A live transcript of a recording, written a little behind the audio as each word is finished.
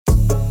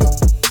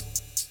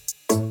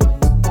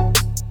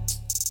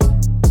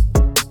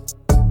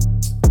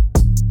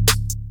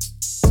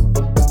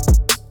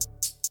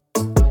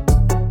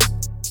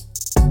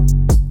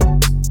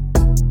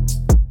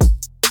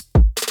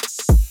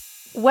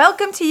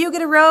Welcome to You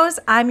Get a Rose.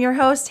 I'm your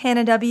host,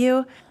 Hannah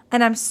W.,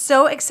 and I'm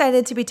so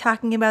excited to be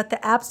talking about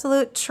the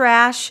absolute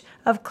trash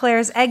of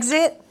Clare's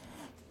exit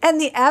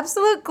and the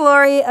absolute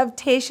glory of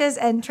Tayshia's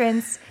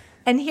entrance.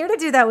 And here to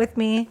do that with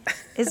me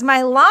is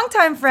my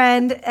longtime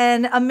friend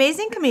and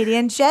amazing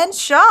comedian, Jenn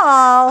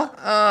Schaal.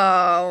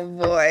 Oh,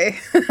 boy.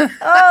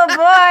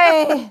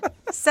 Oh, boy.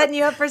 Setting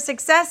you up for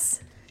success?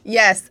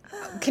 Yes.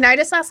 Can I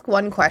just ask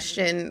one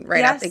question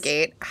right out the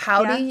gate?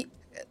 How Yeah. do you...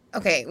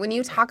 Okay, when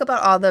you talk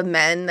about all the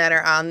men that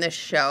are on this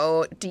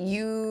show, do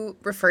you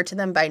refer to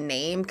them by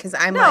name? Because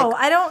I'm No,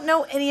 I don't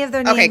know any of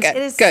their names. Okay, good,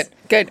 It is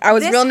good. I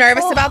was real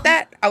nervous whole- about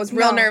that. No.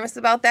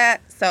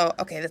 So,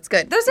 okay, that's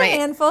good. There's a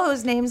handful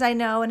whose names I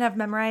know and have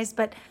memorized,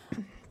 but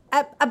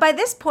by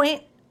this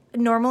point,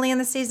 normally in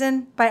the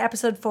season, by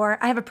episode 4,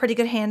 I have a pretty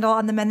good handle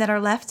on the men that are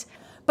left.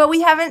 But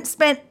we haven't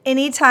spent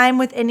any time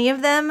with any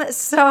of them,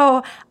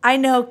 so I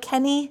know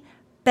Kenny,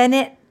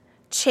 Bennett,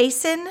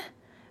 Chasen,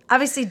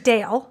 obviously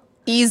Dale.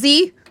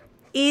 Easy,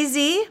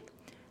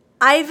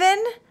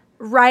 Ivan,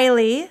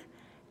 Riley,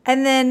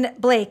 and then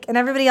Blake. And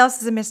everybody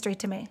else is a mystery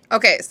to me.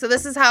 Okay, so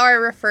this is how I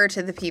refer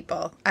to the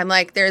people. I'm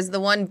like, there's the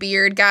one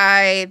beard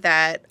guy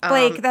that...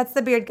 Blake, that's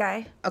the beard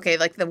guy. Okay,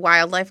 like the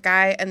wildlife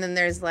guy. And then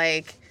there's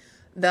like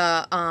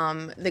the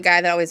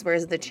guy that always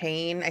wears the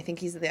chain. I think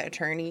he's the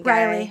attorney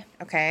guy. Riley.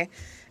 Okay.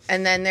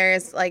 And then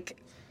there's like...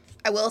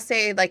 I will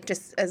say, like,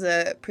 just as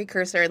a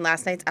precursor in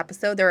last night's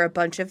episode, there were a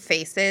bunch of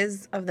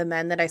faces of the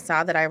men that I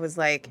saw that I was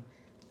like,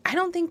 I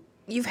don't think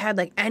you've had,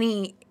 like,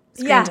 any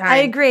screen time. I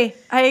agree.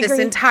 This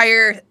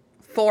entire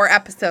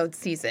 4-episode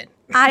season.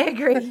 I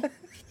agree.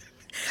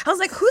 I was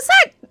like, who's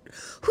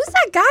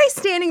that guy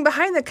standing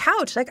behind the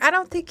couch? Like, I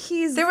don't think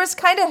he's... There was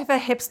kind of a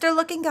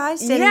hipster-looking guy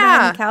standing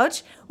behind the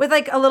couch with,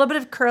 like, a little bit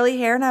of curly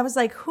hair, and I was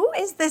like, who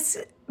is this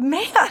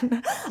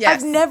man?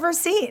 Yes. I've never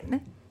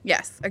seen.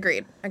 Yes,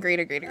 agreed.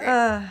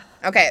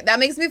 Okay, that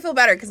makes me feel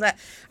better because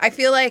I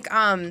feel like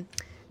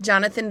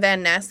Jonathan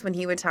Van Ness, when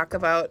he would talk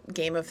about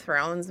Game of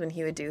Thrones, when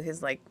he would do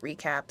his, like,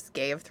 recaps,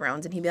 Game of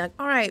Thrones, and he'd be like,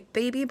 all right,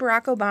 baby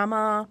Barack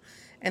Obama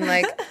and,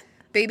 like,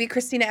 baby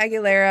Christina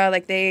Aguilera,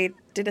 like, they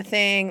did a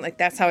thing. Like,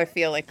 that's how I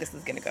feel like this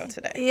is going to go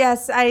today.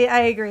 Yes, I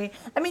agree.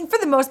 I mean, for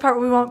the most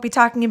part, we won't be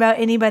talking about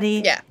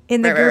anybody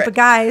in the group of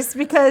guys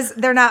because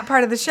they're not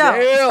part of the show,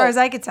 as far as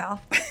I could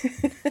tell.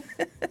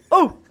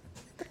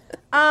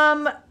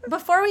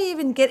 Before we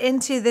even get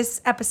into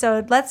this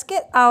episode, let's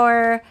get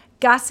our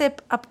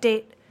gossip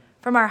update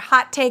from our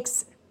hot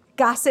takes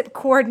gossip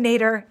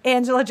coordinator,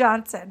 Angela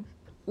Johnson.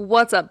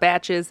 What's up,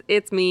 batches?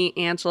 It's me,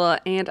 Angela,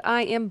 and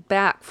I am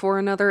back for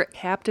another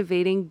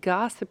captivating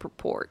gossip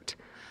report.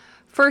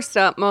 First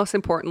up, most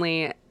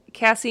importantly,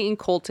 Cassie and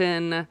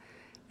Colton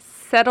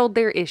settled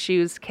their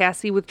issues.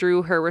 Cassie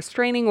withdrew her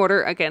restraining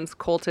order against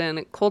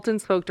Colton. Colton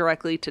spoke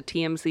directly to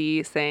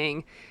TMZ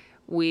saying,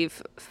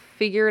 we've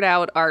figured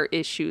out our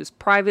issues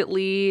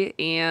privately,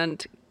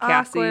 and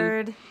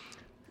Cassie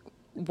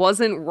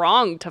wasn't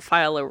wrong to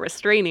file a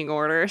restraining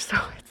order. So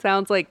it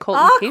sounds like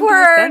Colton came to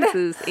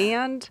his senses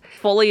and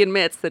fully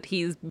admits that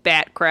he's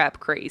bat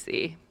crap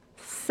crazy.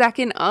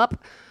 Second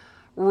up,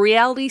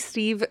 Reality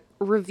Steve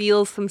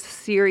reveals some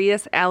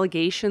serious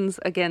allegations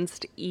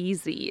against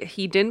Easy.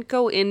 He didn't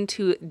go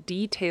into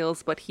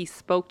details, but he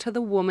spoke to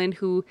the woman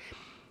who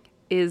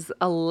is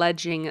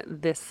alleging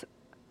this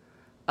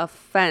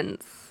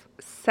offense.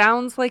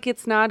 Sounds like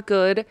it's not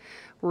good.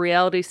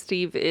 Reality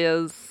Steve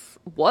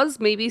was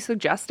maybe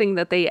suggesting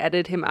that they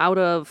edit him out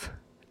of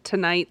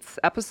tonight's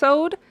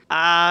episode.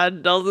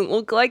 Doesn't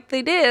look like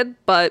they did,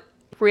 but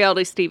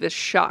Reality Steve is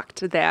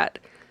shocked that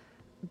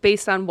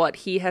based on what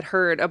he had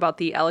heard about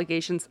the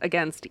allegations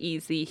against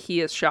Easy,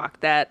 he is shocked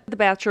that the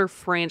Bachelor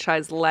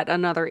franchise let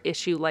another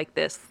issue like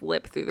this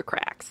slip through the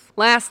cracks.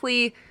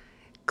 Lastly,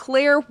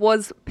 Clare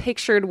was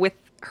pictured with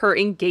her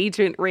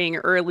engagement ring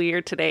earlier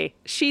today.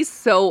 She's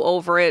so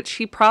over it.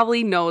 She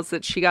probably knows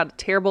that she got a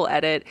terrible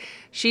edit.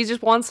 She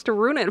just wants to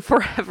ruin it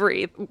for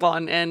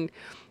everyone. And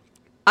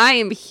I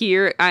am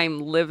here. I'm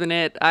living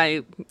it.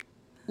 I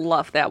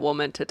love that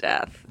woman to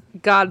death.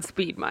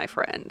 Godspeed, my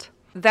friend.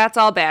 That's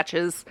all,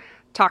 batches.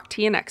 Talk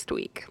to you next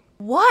week.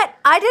 What?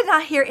 I did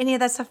not hear any of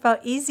that stuff about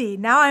Easy.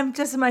 Now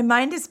my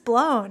mind is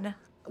blown.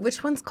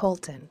 Which one's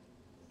Colton?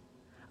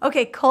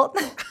 Okay,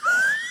 Colton.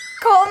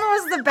 Colton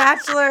was the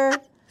Bachelor.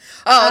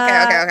 Oh,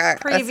 okay.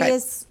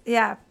 Previous,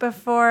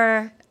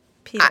 before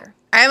Peter.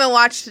 I haven't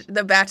watched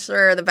The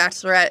Bachelor or The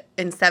Bachelorette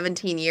in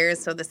 17 years,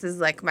 so this is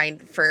like my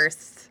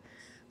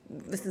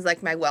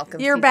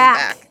welcome You're season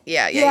back.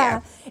 Yeah.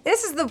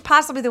 This is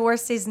possibly the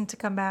worst season to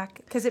come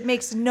back because it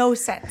makes no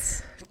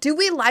sense. Do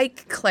we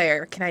like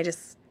Clare? Can I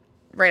just,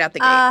 right out the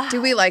gate,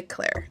 do we like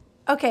Clare?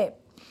 Okay.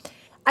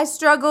 I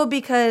struggle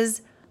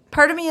because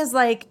part of me is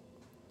like,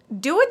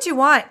 do what you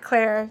want,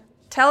 Clare.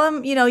 Tell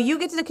him, you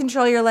get to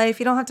control your life.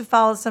 You don't have to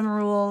follow some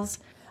rules.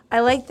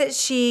 I like that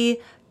she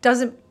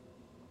doesn't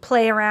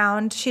play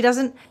around. She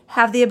doesn't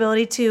have the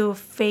ability to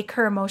fake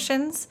her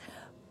emotions.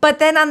 But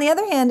then on the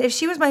other hand, if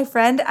she was my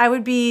friend, I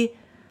would be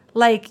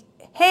like,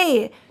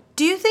 hey,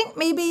 do you think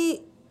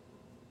maybe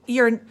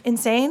you're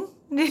insane?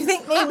 Do you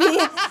think maybe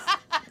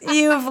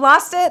You've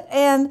lost it.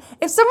 And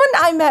if someone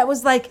I met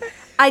was like,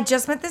 I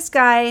just met this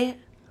guy.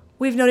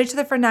 We've known each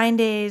other for 9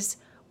 days.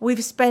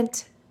 We've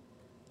spent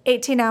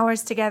 18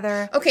 hours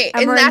together. Okay,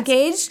 and we're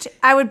engaged.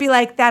 I would be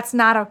like, that's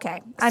not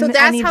okay. So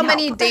that's how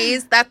many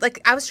days that, like,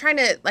 I was trying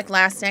to, like,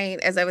 last night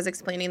as I was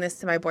explaining this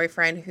to my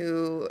boyfriend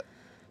who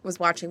was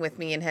watching with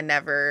me and had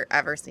never,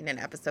 ever seen an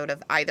episode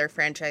of either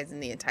franchise in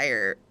the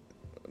entire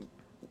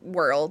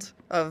world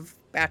of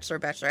Bachelor,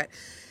 Bachelorette.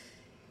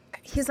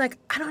 He's like,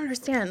 I don't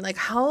understand. Like,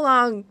 how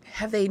long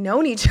have they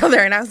known each other?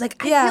 And I was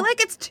like, I feel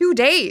like it's 2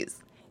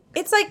 days.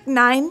 It's like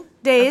 9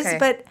 days,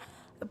 but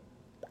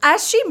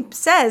as she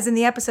says in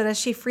the episode, as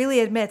she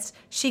freely admits,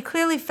 she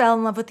clearly fell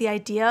in love with the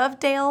idea of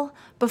Dale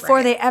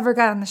before they ever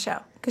got on the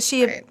show. Because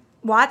she had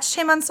watched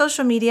him on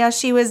social media.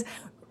 She was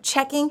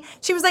checking.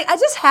 She was like, I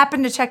just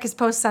happened to check his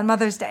posts on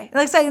Mother's Day.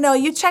 Like, so, no,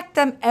 you checked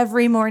them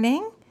every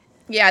morning.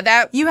 Yeah,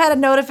 that. You had a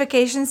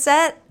notification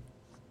set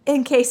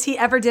in case he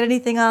ever did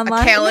anything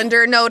online. A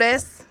calendar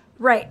notice.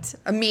 Right.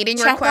 A meeting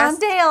Check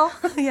request. on Dale.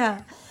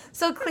 Yeah.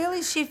 So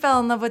clearly she fell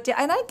in love with Dale.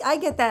 And I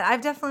get that.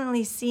 I've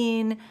definitely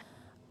seen...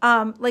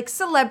 like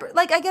celebrity,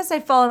 like I guess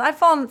I've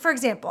fallen, for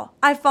example,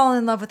 I've fallen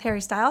in love with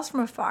Harry Styles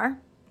from afar.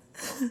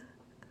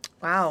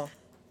 Wow.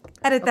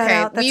 Edit that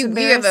out. That's we have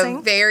embarrassing.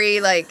 a very,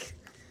 like,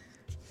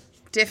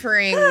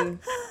 differing.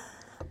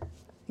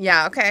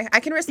 Yeah, okay.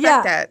 I can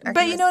respect that.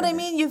 But you know what I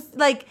mean? You've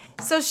like,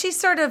 so she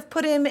sort of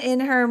put him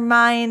in her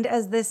mind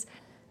as this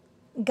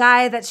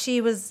guy that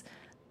she was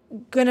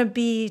going to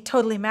be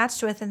totally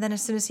matched with. And then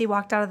as soon as he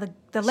walked out of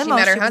the limo,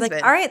 met her she was husband.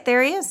 like, all right,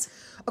 there he is.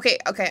 Okay.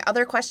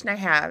 Other question I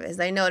have is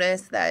I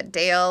noticed that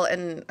Dale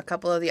and a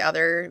couple of the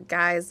other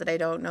guys that I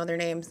don't know their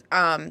names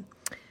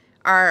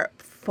are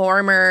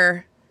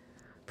former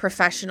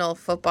professional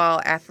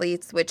football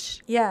athletes,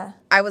 which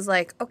I was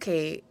like,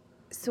 okay,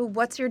 so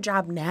what's your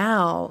job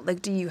now?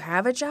 Like, do you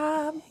have a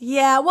job?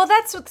 Yeah, well,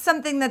 that's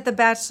something that The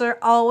Bachelor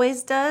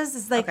always does.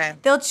 Is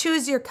like they'll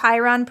choose your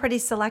Chiron pretty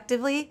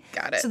selectively.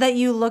 Got it. So that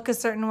you look a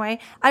certain way.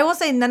 I will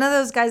say none of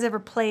those guys ever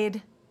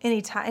played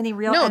any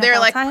real No, NFL they're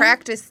like time.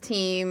 practice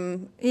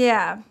team.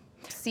 Yeah.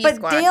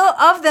 Squad. Dale,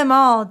 of them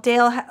all,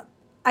 Dale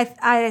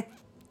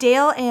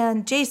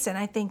and Jason,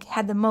 I think,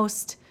 had the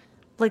most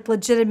like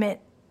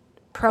legitimate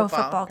pro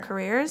football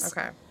careers.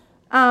 Okay.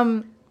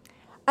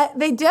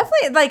 They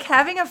definitely, like,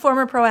 having a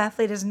former pro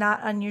athlete is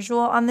not unusual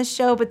on this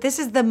show, but this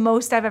is the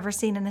most I've ever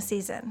seen in a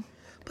season.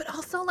 But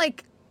also,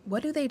 like,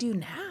 what do they do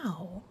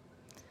now?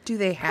 Do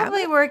they have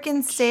Probably work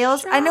in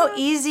sales. job? I know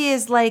Easy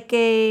is like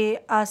an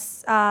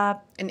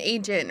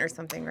agent or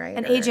something,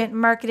 right? agent,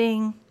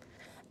 marketing.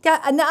 Yeah,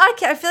 no,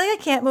 I feel like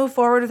I can't move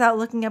forward without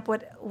looking up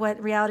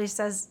what Reality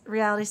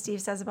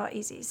Steve says about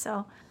Easy.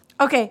 So,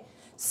 okay,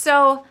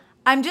 so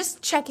I'm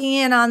just checking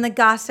in on the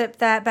gossip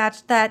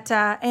that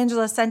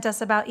Angela sent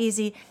us about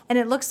Easy, and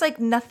it looks like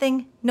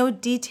no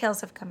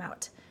details have come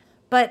out.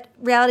 But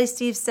Reality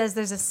Steve says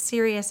there's a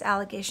serious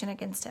allegation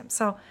against him.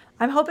 So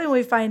I'm hoping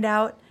we find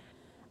out.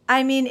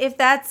 I mean, if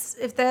that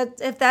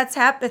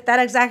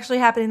is actually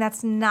happening,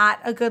 that's not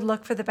a good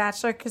look for The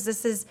Bachelor, because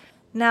this is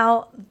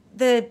now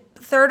the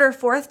third or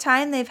fourth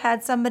time they've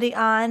had somebody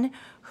on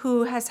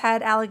who has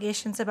had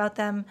allegations about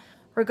them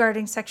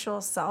regarding sexual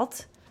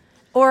assault.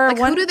 Or like,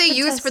 who do they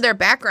use for their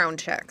background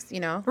checks, you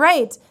know?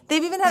 Right.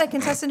 They've even had a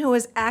contestant who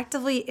was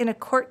actively in a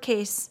court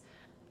case,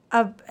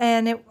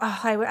 and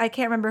I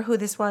can't remember who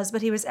this was,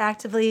 but he was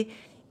actively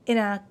in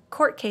a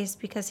court case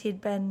because he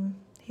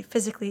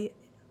physically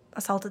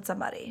assaulted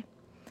somebody.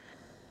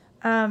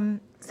 Sounds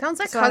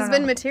like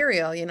husband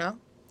material, you know?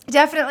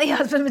 Definitely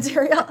husband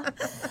material.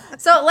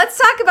 So let's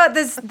talk about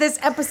this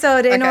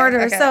episode in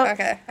order.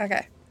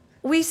 Okay.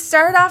 We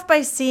start off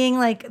by seeing,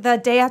 like, the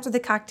day after the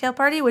cocktail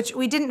party, which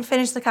we didn't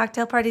finish the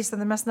cocktail party, so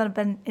there must not have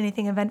been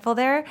anything eventful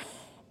there.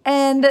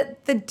 And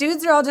the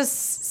dudes are all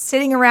just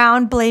sitting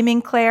around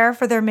blaming Clare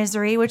for their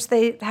misery, which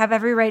they have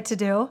every right to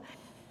do.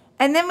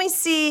 And then we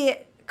see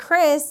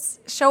Chris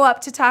show up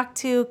to talk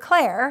to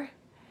Clare,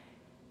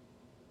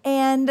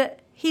 and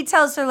he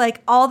tells her,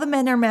 like, all the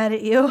men are mad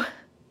at you.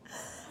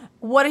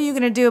 What are you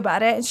going to do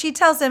about it? And she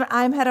tells him,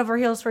 I'm head over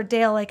heels for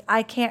Dale. Like,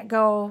 I can't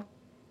go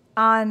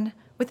on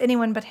with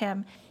anyone but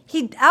him.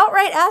 He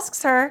outright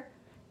asks her,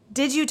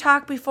 did you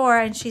talk before?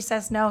 And she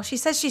says no. She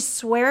says she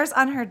swears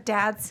on her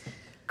dad's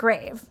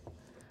grave,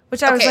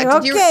 which I was like,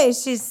 okay,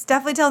 she's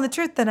definitely telling the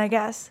truth then, I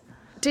guess.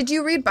 Did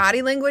you read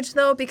body language,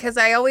 though? Because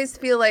I always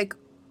feel like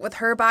with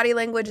her body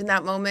language in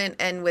that moment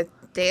and with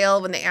Dale,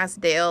 when they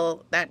asked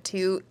Dale that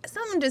too,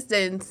 something just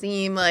didn't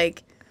seem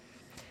like...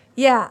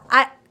 Yeah.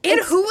 And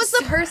who was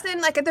the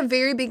person, like, at the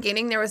very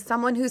beginning, there was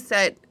someone who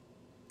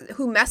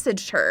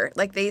messaged her,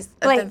 like, the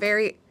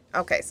very...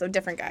 Okay, so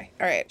different guy.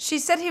 All right. She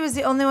said he was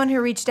the only one who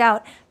reached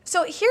out.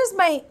 So here's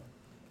my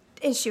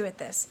issue with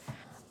this.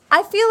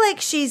 I feel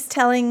like she's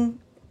telling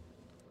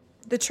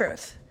the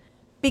truth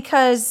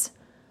because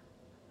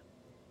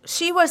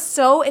she was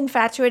so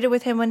infatuated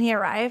with him when he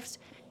arrived.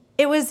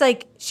 It was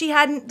like she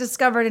hadn't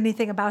discovered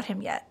anything about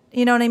him yet.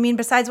 You know what I mean?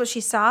 Besides what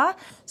she saw.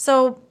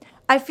 So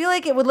I feel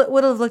like it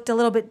would have looked a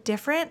little bit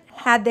different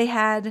had they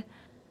had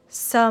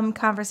some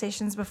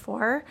conversations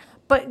before.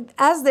 But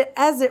as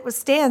it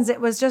stands,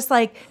 it was just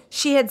like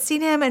she had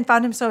seen him and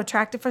found him so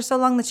attractive for so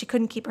long that she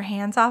couldn't keep her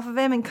hands off of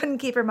him and couldn't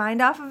keep her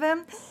mind off of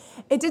him.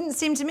 It didn't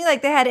seem to me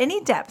like they had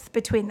any depth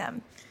between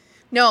them.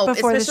 No,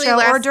 before the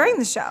show or during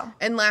the show.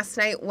 And last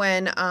night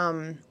when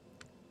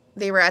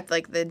they were at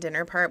like the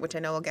dinner part, which I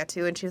know we'll get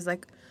to, and she was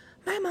like,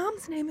 "My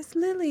mom's name is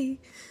Lily,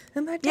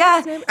 and my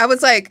dad's name." I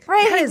was like,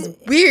 right. That is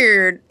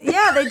weird.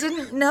 Yeah, they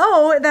didn't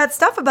know that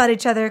stuff about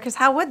each other because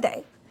how would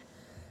they?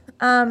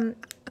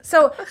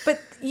 So,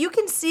 but you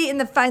can see in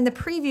the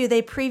preview,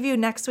 they preview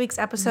next week's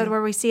episode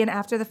where we see an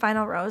After the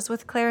Final Rose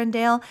with Clare and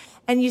Dale,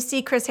 and you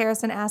see Chris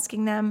Harrison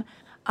asking them,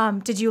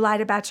 did you lie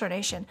to Bachelor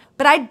Nation?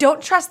 But I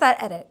don't trust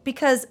that edit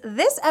because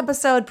this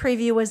episode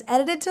preview was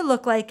edited to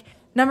look like,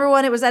 number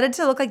one, it was edited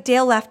to look like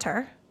Dale left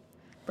her.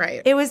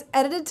 Right. It was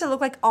edited to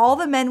look like all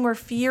the men were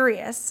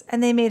furious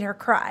and they made her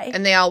cry.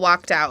 And they all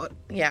walked out.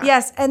 Yeah.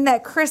 Yes, and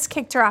that Chris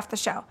kicked her off the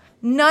show.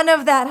 None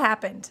of that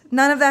happened.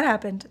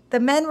 The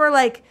men were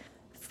like,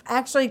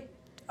 actually,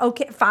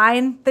 okay,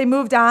 fine. They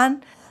moved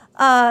on.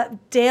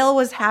 Dale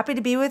was happy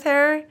to be with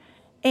her,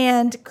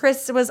 and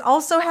Chris was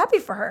also happy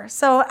for her.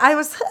 So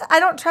I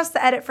don't trust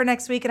the edit for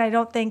next week, and I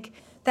don't think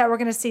that we're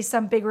going to see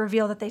some big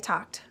reveal that they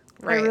talked.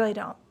 Right. I really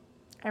don't.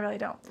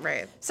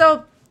 Right.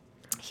 So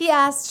he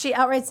asked, she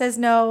outright says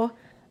no,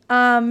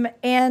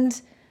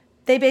 and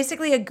they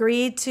basically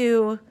agreed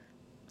to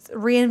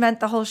reinvent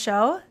the whole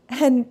show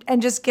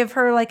and just give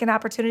her like an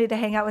opportunity to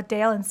hang out with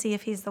Dale and see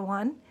if he's the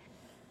one.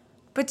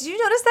 But did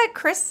you notice that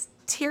Chris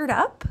teared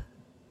up?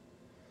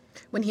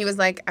 When he was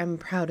like, "I'm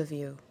proud of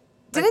you."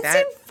 Did it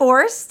seem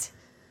forced?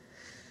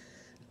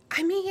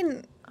 I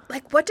mean,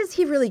 like, what does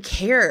he really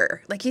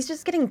care? Like, he's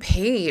just getting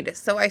paid.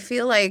 So I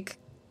feel like,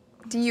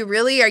 are you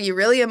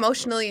really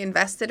emotionally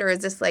invested? Or is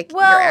this like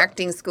your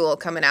acting school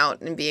coming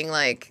out and being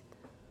like,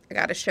 I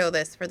got to show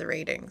this for the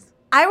ratings?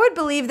 I would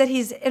believe that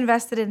he's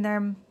invested in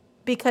them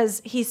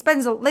because they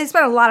spend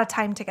a lot of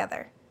time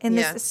together in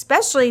this,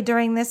 especially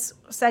during this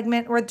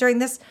segment or during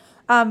this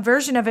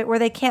version of it where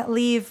they can't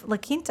leave La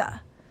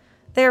Quinta.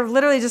 They're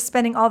literally just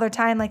spending all their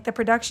time, like the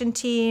production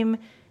team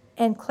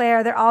and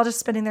Claire, they're all just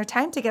spending their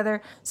time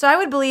together. So I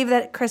would believe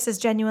that Chris is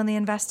genuinely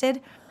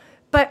invested.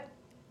 But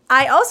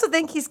I also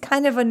think he's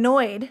kind of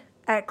annoyed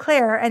at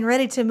Claire and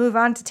ready to move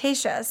on to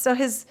Tayshia. So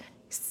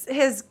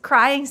his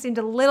crying seemed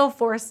a little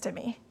forced to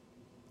me.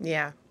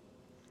 Yeah.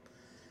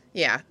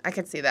 Yeah, I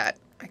could see that.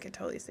 I could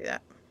totally see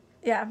that.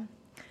 Yeah.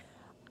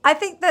 I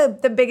think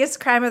the biggest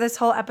crime of this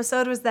whole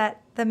episode was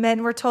that the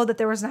men were told that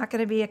there was not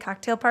going to be a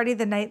cocktail party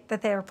the night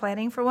that they were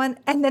planning for one,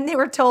 and then they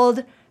were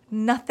told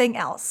nothing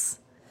else.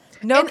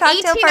 No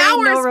cocktail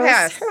party, no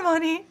rose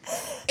ceremony.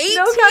 18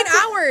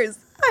 hours.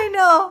 I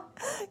know.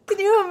 Can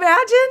you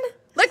imagine?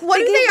 Like, what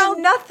do they all...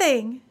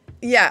 Nothing.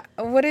 Yeah.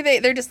 What do they...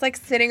 They're just, like,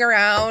 sitting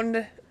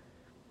around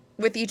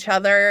with each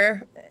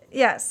other.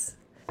 Yes.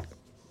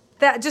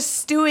 That just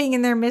stewing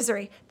in their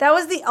misery. That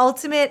was the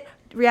ultimate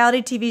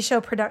reality TV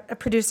show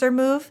producer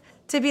move,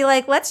 to be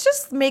like, let's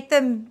just make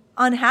them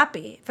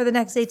unhappy for the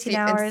next 18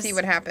 hours. And see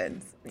what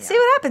happens. Yeah. See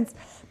what happens.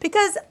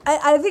 Because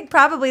I think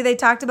probably they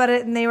talked about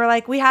it and they were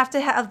like, we have to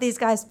have these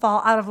guys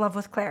fall out of love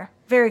with Clare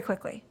very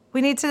quickly.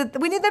 We need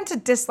them to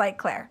dislike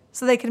Clare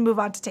so they can move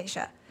on to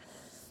Tayshia.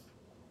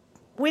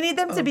 We need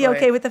them to be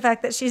okay with the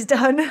fact that she's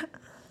done.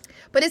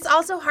 But it's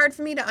also hard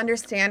for me to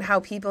understand how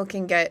people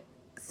can get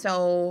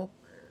so...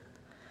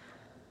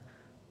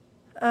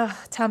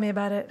 Tell me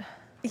about it.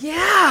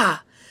 Yeah.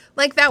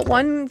 Like that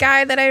one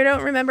guy that I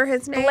don't remember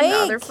his name.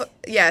 Blake.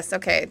 Yes,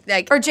 okay.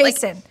 Or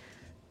Jason.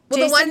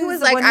 Well, the one who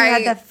was like, who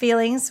had the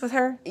feelings with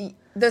her.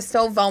 The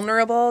so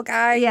vulnerable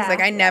guy. Yeah. He's like,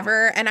 I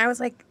never. And I was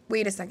like,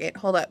 wait a second,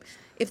 hold up.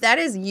 If that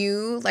is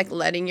you, like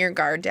letting your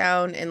guard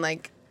down and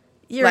like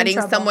letting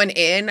someone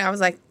in, I was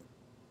like,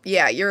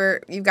 yeah,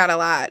 you've got a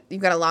lot.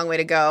 You've got a long way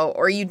to go,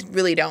 or you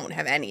really don't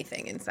have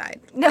anything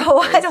inside. No,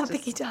 I don't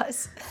think he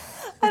does.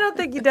 I don't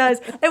think he does.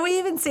 And we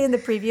even see in the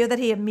preview that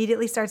he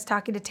immediately starts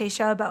talking to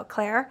Tayshia about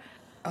Clare.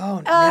 Oh,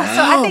 no. So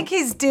I think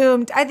he's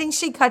doomed. I think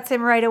she cuts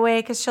him right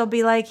away because she'll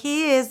be like,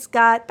 he has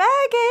got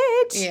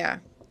baggage. Yeah.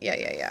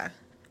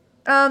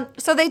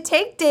 So they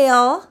take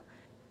Dale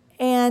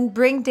and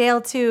bring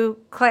Dale to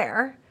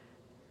Clare.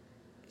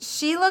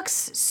 She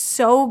looks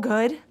so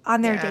good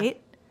on their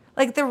date.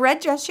 Like the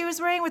red dress she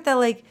was wearing with the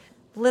like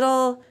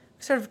little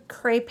sort of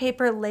crepe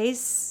paper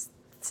lace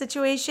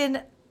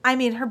situation. I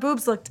mean, her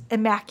boobs looked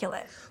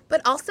immaculate.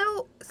 But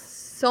also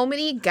so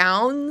many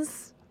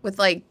gowns with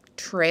like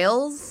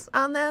trails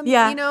on them.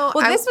 Yeah. You know?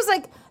 Well, this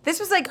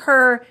was like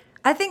her,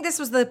 I think this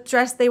was the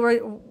dress they were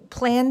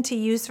planned to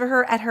use for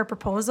her at her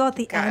proposal at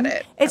the end. Got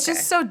it. It's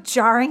just so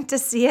jarring to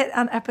see it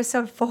on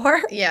episode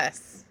 4.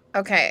 Yes.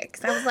 Okay.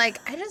 Because I was like,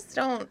 I just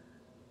don't.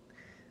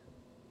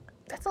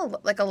 That's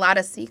a lot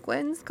of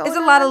sequins going on.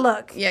 It's a lot of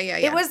look. Yeah.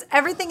 It was,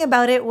 everything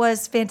about it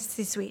was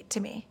fantasy suite to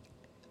me.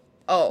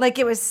 Oh. Like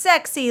it was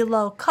sexy,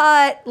 low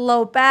cut,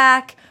 low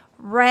back,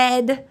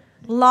 red,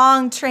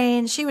 long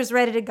train. She was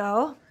ready to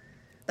go.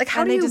 Like,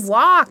 how do you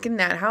walk in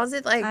that? How is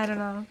it like? I don't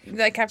know. You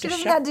like have She to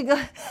doesn't have to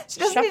go. She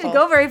doesn't need to shuffle.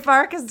 go very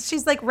far because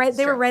she's like right.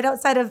 They were right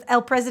outside of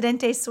El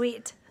Presidente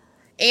suite.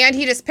 And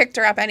he just picked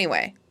her up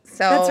anyway.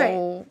 So That's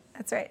right.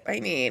 That's right. I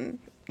mean,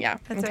 yeah.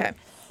 That's okay. right.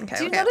 Okay.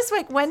 Do you notice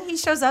like when he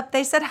shows up,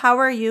 they said, "How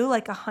are you?"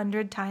 like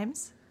 100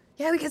 times.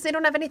 Yeah, because they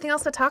don't have anything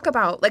else to talk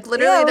about. Like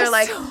literally, Yeah, they're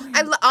like,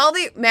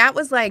 so Matt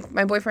was like,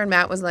 my boyfriend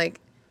Matt was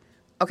like,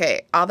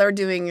 okay, all they're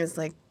doing is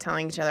like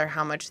telling each other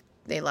how much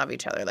they love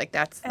each other. Like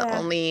that's the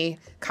only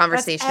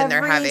conversation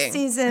they're having. Every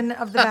season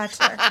of The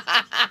Bachelor.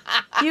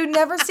 You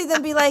never see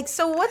them be like,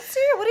 "So what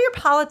are your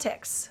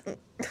politics?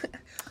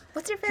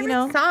 What's your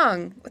favorite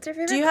song? What's your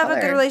favorite Do you have color?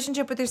 a good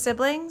relationship with your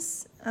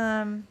siblings?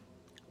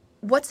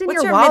 What's in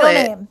What's your your wallet?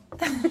 middle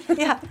name?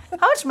 Yeah.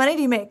 How much money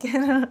do you make?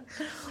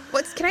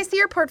 Can I see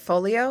your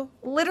portfolio?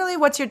 Literally,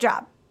 what's your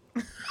job?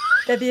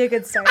 That'd be a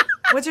good start.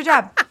 What's your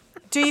job?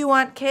 Do you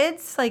want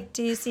kids? Like,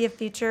 do you see a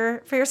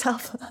future for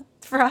yourself,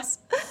 for us?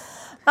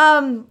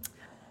 But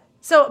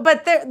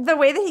the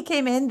way that he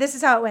came in, this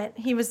is how it went.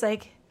 He was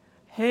like,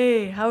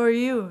 "Hey, how are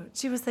you?"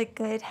 She was like,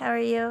 "Good. How are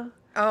you?"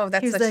 Oh,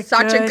 that's He was like,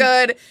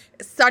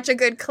 such a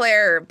good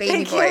Claire baby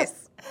Thank you.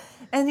 voice.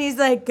 And he's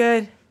like,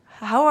 "Good.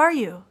 How are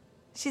you?"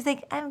 She's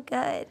like, "I'm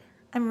good.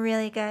 I'm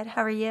really good.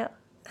 How are you?"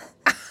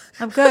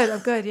 I'm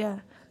good, yeah.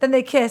 Then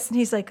they kiss, and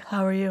he's like,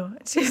 "How are you?"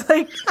 And she's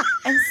like,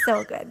 "I'm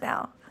so good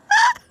now.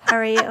 How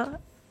are you?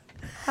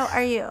 How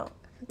are you?"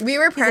 We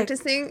were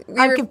practicing.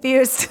 I'm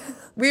confused.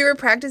 We were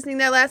practicing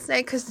that last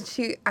night because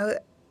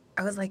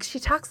I was like, she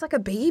talks like a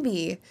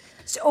baby.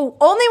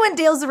 Only when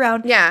Dale's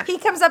around. Yeah. He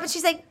comes up and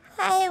she's like,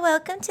 "Hi,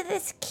 welcome to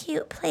this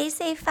cute place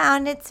I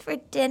found. It's for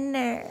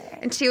dinner."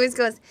 And she always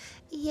goes,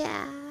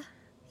 Yeah.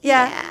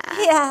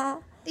 yeah.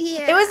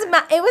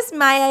 It was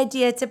my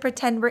idea to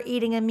pretend we're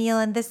eating a meal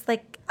in this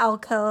like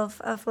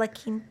alcove of La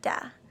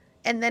Quinta.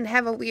 And then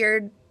have a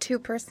weird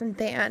 2-person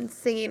band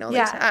singing only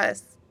to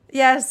us.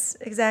 Yes,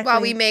 exactly.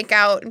 While we make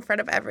out in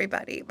front of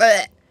everybody.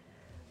 But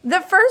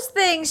the first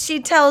thing she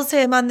tells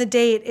him on the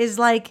date is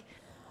like,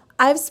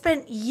 "I've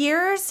spent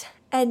years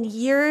and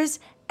years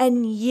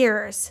and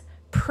years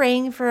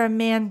praying for a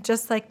man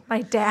just like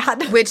my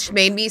dad." Which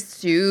made me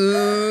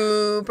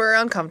super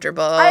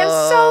uncomfortable. I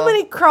have so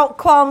many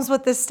qualms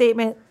with this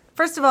statement.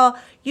 First of all,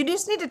 you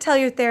just need to tell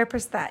your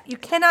therapist that. You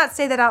cannot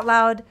say that out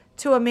loud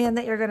to a man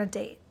that you're going to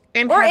date.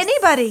 And or have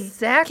anybody.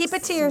 Sex Keep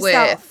it to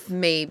yourself. With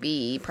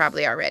maybe,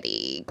 probably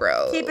already.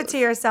 Gross. Keep it to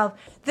yourself.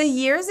 The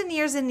years and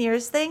years and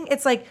years thing,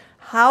 it's like,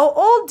 how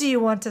old do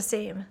you want to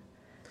seem?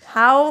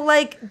 How,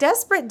 like,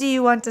 desperate do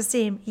you want to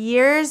seem?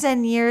 Years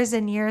and years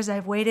and years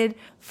I've waited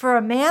for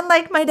a man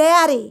like my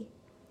daddy.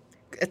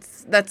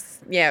 That's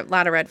a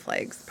lot of red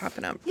flags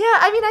popping up. Yeah,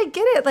 I mean, I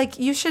get it. Like,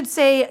 you should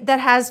say that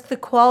has the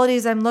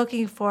qualities I'm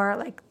looking for.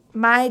 Like,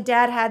 my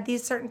dad had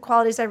these certain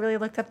qualities I really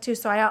looked up to,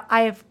 so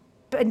I have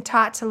been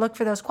taught to look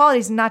for those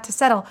qualities and not to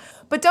settle.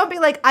 But don't be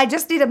like, "I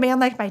just need a man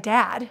like my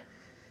dad."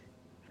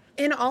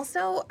 And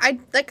also,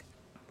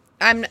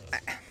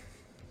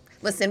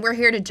 listen, we're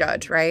here to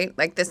judge, right?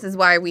 Like, this is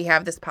why we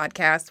have this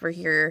podcast. We're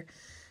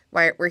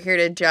here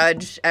to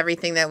judge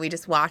everything that we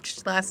just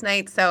watched last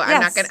night. So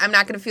Yes. I'm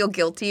not gonna feel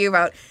guilty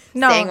about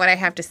saying what I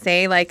have to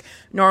say. Like,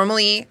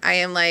 normally I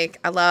am like,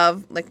 I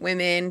love like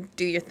women,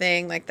 do your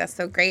thing, like that's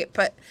so great.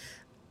 But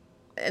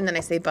and then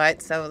I say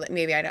but, so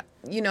maybe I don't,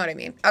 you know what I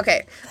mean?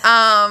 Okay.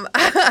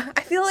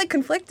 I feel like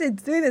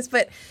conflicted doing this,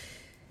 but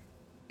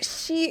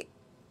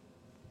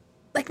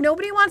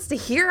nobody wants to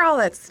hear all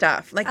that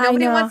stuff. Like,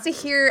 nobody wants to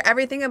hear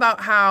everything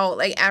about how,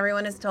 like,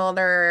 everyone has told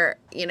her,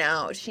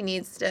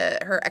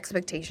 her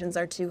expectations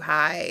are too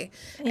high.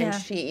 Yeah. And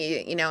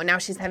she, now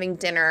she's having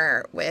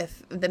dinner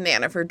with the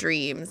man of her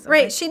dreams.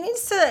 Right. Like, she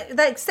needs to,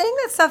 like, saying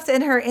that stuff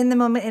in her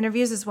in-the-moment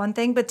interviews is one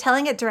thing, but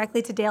telling it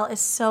directly to Dale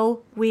is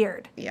so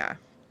weird. Yeah.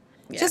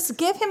 Yes. Just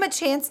give him a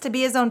chance to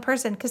be his own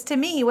person. Because to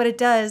me, what it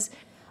does,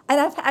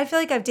 and I feel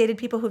like I've dated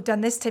people who've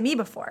done this to me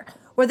before,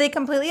 where they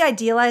completely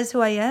idealize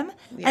who I am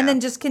and then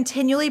just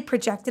continually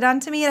project it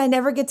onto me, and I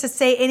never get to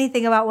say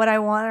anything about what I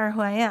want or who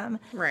I am.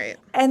 Right.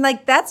 And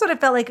like that's what it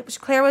felt like.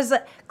 Claire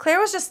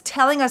was just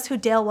telling us who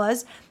Dale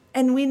was,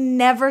 and we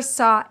never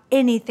saw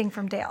anything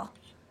from Dale.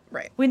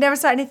 Right. We never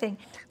saw anything.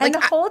 And the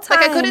whole time,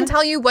 I couldn't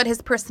tell you what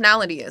his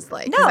personality is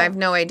like because I have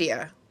no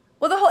idea.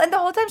 Well, the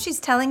whole time she's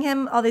telling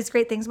him all these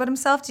great things about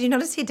himself. Did you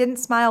notice he didn't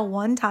smile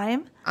one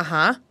time?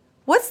 Uh-huh.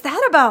 What's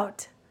that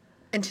about?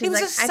 And she's he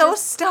was like, just so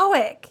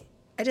stoic.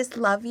 I just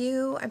love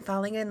you. I'm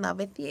falling in love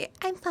with you.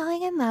 I'm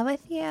falling in love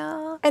with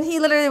you. And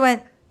he literally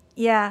went,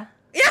 yeah.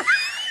 Yeah.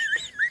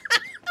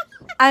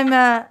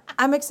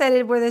 I'm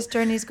excited where this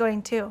journey's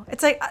going too.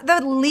 It's like the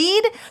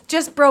lead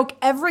just broke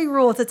every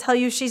rule to tell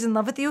you she's in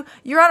love with you.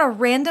 You're on a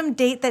random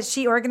date that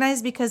she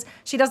organized because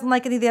she doesn't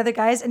like any of the other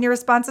guys, and your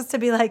response is to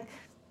be like,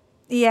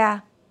 yeah.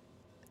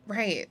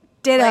 Right.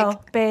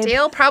 Ditto, babe.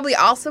 Dale probably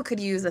also could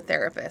use a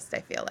therapist, I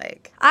feel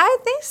like. I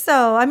think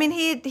so. I mean,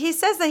 he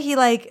says that he,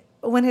 like,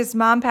 when his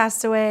mom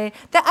passed away,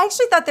 that I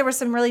actually thought there was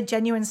some really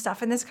genuine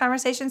stuff in this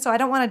conversation, so I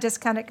don't want to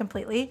discount it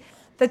completely.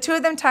 The two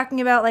of them talking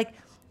about, like,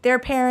 their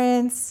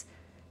parents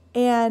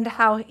and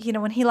how,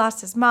 when he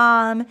lost his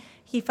mom,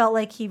 he felt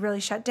like he really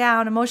shut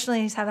down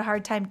emotionally. He's had a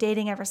hard time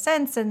dating ever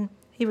since. And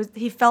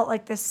he felt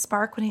like this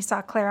spark when he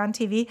saw Clare on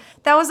TV.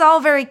 That was all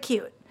very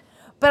cute.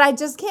 But I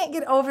just can't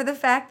get over the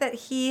fact that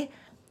he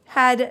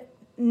had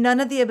none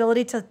of the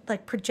ability to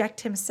like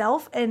project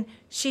himself, and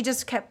she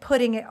just kept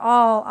putting it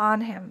all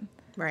on him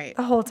Right.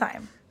 the whole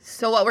time.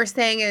 So what we're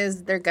saying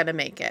is they're going to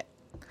make it.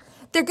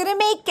 They're going to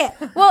make it.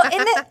 Well,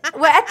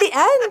 at the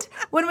end,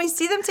 when we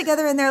see them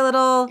together in their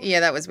little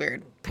Yeah, that was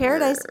weird.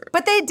 paradise,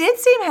 but they did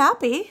seem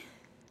happy.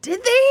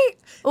 Did they?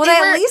 Well, they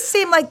at least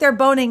seem like they're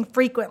boning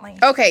frequently.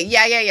 Okay,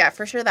 yeah,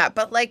 for sure that.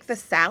 But like the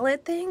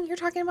salad thing, you're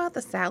talking about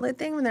the salad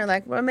thing when they're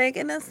like, we're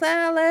making a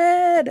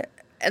salad.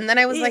 And then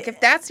I was like,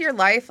 if that's your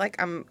life, like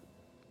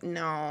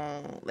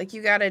no, like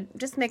you gotta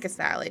just make a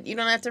salad. You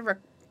don't have to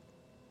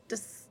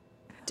just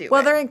do it.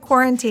 Well, they're in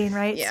quarantine,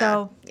 right? Yeah,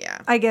 So yeah.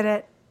 I get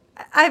it.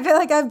 I feel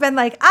like I've been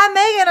like, I'm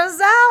making a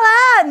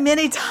salad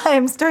many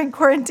times during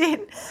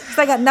quarantine because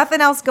I got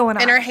nothing else going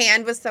on. And her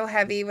hand was so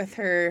heavy with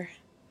her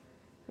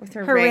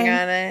ring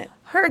on it.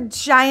 Her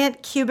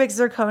giant cubic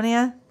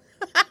zirconia.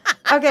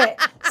 Okay,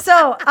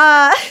 so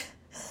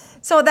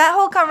that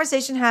whole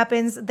conversation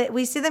happens. That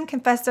we see them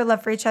confess their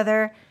love for each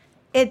other.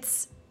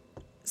 It's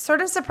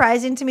sort of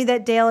surprising to me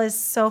that Dale is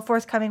so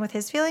forthcoming with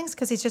his feelings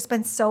because he's just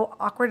been so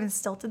awkward and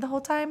stilted the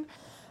whole time.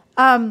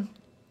 Then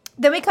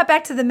we cut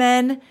back to the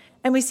men,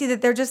 and we see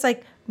that they're just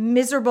like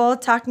miserable,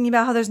 talking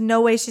about how there's no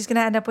way she's going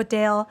to end up with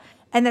Dale,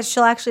 and that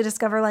she'll actually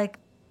discover like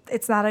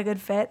it's not a good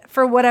fit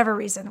for whatever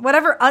reason.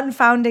 Whatever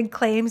unfounded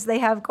claims they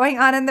have going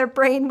on in their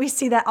brain, we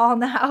see that all in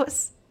the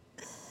house.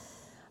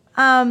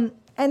 And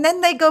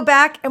then they go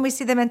back, and we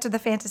see them enter the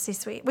fantasy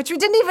suite, which we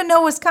didn't even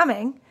know was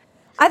coming.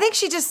 I think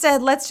she just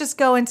said, let's just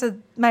go into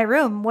my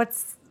room.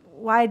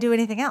 Why do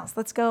anything else?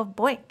 Let's go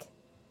boink.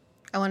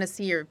 I want to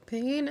see your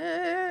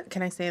peanut.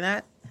 Can I say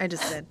that? I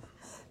just did.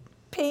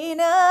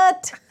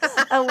 Peanut.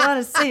 I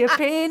want to see your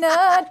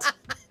peanut.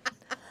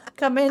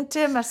 Come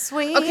into my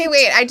suite. Okay,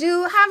 wait. I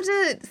do have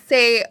to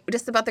say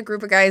just about the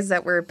group of guys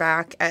that were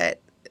back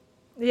at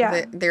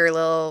their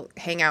little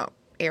hangout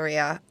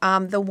area.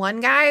 The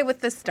one guy with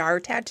the star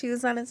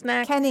tattoos on his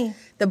neck. Kenny.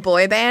 The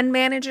boy band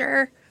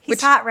manager.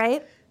 He's hot,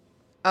 right?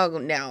 Oh,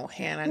 no,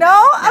 Hannah.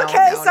 No?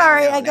 Okay, no,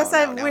 sorry. no, I guess I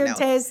have weird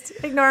taste.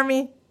 Ignore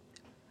me.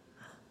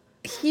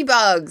 He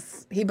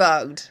bugs. He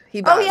bugged.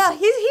 Oh, yeah.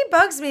 He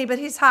bugs me, but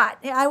he's hot.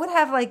 I would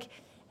have, like,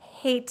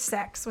 hate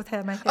sex with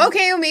him, I think.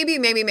 Okay, well,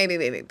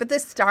 maybe. But the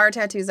star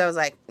tattoos, I was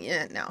like,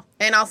 yeah, no.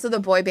 And also the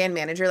boy band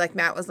manager, like,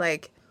 Matt was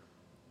like,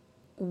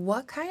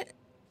 what kind?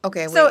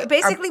 Okay, wait. So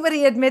basically what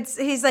he admits,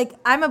 he's like,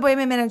 I'm a boy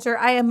band manager.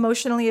 I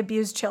emotionally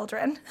abuse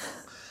children.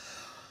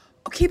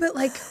 Okay, but,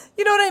 like.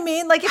 You know what I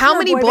mean? Like, if how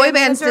you're a many boy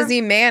bands manager, does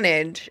he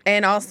manage?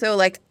 And also,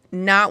 like,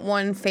 not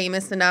one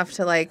famous enough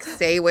to, like,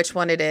 say which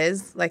one it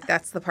is. Like,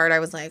 that's the part I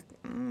was like,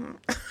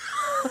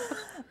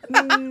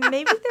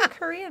 maybe they're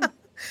Korean.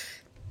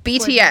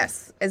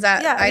 BTS. Is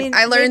that? Yeah,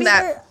 I learned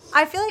that.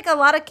 I feel like a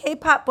lot of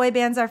K-pop boy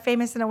bands are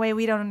famous in a way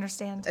we don't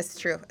understand. It's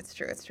true.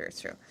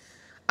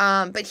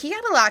 But he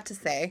had a lot to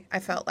say, I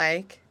felt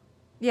like.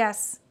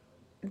 Yes.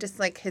 Just,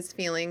 like, his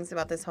feelings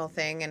about this whole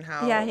thing and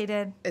how. Yeah, he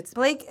did.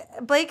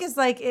 Blake is,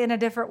 like, in a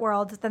different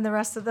world than the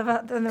rest of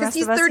us. Because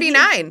he's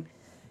 39.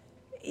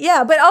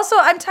 Yeah, but also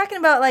I'm talking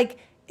about, like,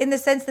 in the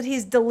sense that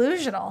he's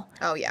delusional.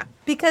 Oh, yeah.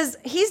 Because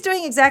he's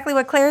doing exactly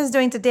what Claire is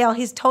doing to Dale.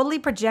 He's totally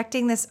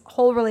projecting this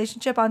whole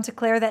relationship onto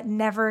Claire that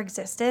never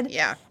existed.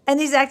 Yeah. And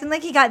he's acting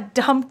like he got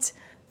dumped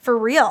for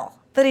real,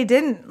 but he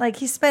didn't. Like,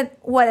 he spent,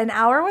 an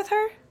hour with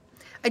her?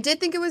 I did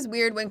think it was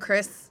weird when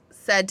Chris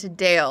said to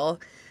Dale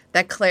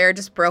that Claire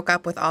just broke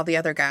up with all the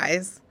other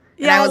guys.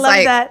 And Yeah, I was love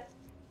like, that.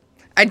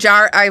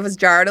 I was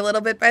jarred a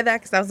little bit by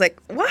that because I was like,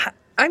 what?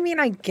 I mean,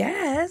 I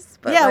guess.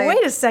 But yeah, like,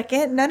 wait a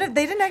second.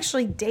 They didn't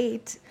actually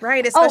date.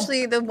 Right,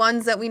 especially the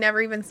ones that we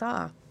never even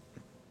saw.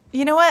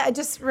 You know what? I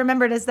just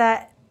remembered is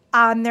that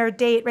on their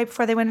date right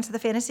before they went into the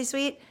fantasy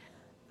suite,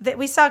 that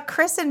we saw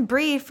Chris and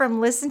Bree from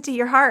Listen to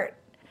Your Heart.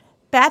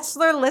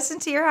 Bachelor, Listen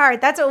to Your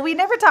Heart. That's what we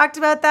never talked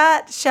about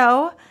that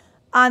show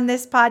on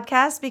this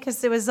podcast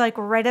because it was like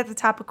right at the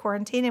top of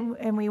quarantine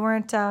and we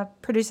weren't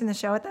producing the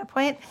show at that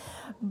point.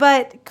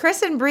 But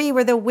Chris and Bree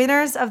were the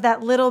winners of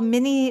that little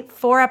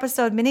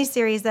 4-episode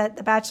miniseries that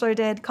The Bachelor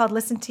did called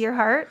Listen to Your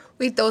Heart.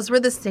 Wait, those were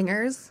the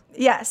singers?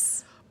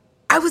 Yes.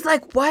 I was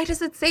like, why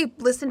does it say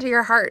Listen to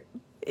Your Heart?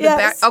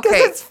 Yes, because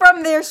it's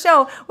from their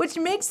show, which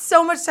makes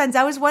so much sense.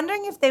 I was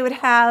wondering if they would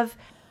have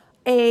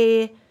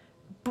a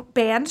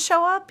band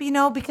show up,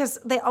 because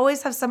they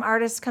always have some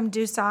artists come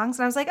do songs.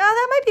 And I was like, oh,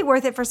 that might be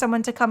worth it for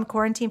someone to come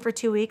quarantine for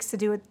 2 weeks to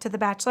do it to The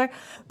Bachelor.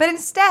 But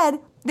instead,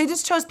 they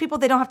just chose people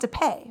they don't have to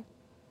pay.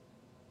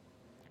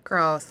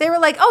 Gross. They were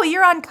like, oh,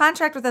 you're on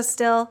contract with us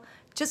still.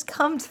 Just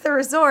come to the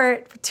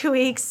resort for 2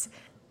 weeks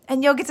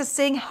and you'll get to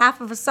sing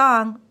half of a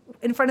song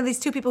in front of these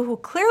two people who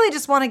clearly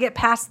just want to get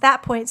past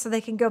that point so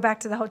they can go back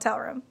to the hotel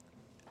room.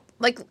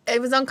 Like,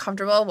 it was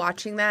uncomfortable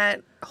watching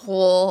that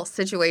whole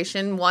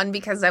situation. One,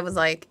 because I was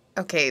like,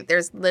 okay,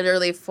 there's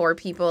literally 4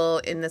 people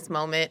in this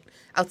moment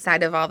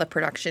outside of all the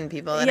production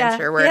people that I'm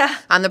sure were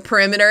on the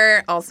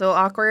perimeter, also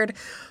awkward.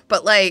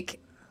 But like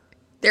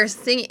they're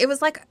singing. It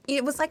was like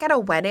at a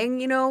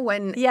wedding, you know,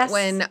 when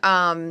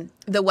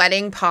the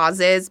wedding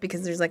pauses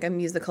because there's like a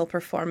musical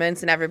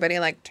performance and everybody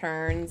like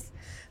turns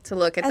to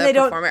look at the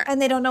performer.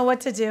 And they don't know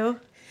what to do.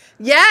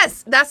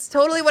 Yes, that's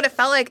totally what it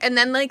felt like. And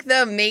then like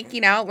the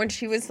making out when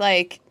she was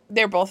like,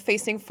 they're both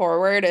facing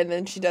forward and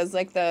then she does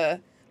like the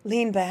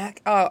lean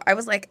back. Oh, I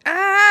was like,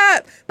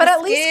 But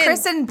at least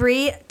Chris and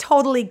Bree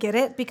totally get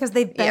it because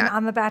they've been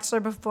on The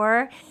Bachelor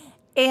before.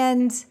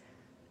 And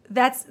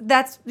that's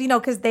you know,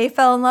 because they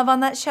fell in love on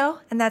that show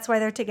and that's why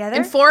they're together.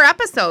 In 4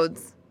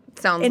 episodes,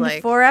 sounds like.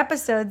 In 4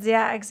 episodes,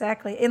 yeah,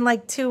 exactly. In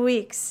like 2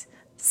 weeks.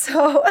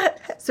 So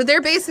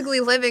they're basically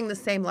living the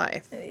same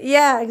life.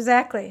 Yeah,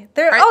 exactly.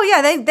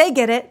 They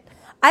get it.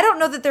 I don't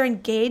know that they're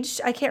engaged.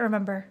 I can't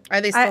remember.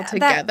 Are they still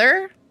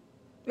together?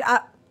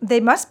 They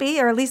must be,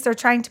 or at least they're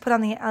trying to put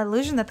on the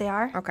illusion that they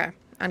are. Okay,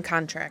 on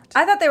contract.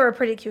 I thought they were a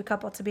pretty cute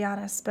couple, to be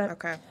honest.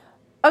 But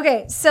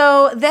Okay,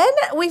 so then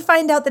we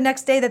find out the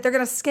next day that they're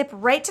going to skip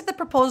right to the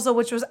proposal,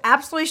 which was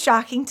absolutely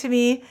shocking to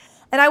me.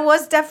 And I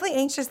was definitely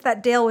anxious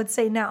that Dale would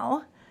say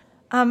no.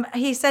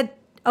 He said,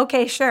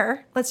 okay,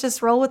 sure. Let's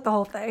just roll with the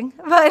whole thing.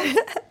 But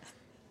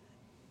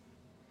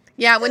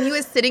yeah, when he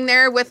was sitting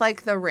there with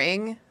like the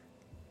ring.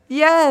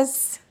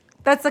 Yes.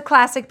 That's a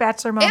classic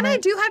Bachelor moment. And I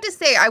do have to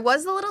say, I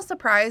was a little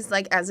surprised,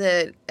 like as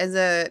a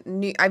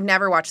new, I've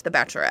never watched The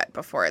Bachelorette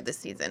before this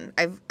season.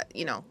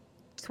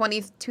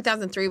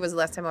 2003 was the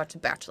last time I watched The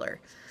Bachelor.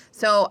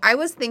 So I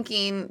was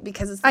thinking,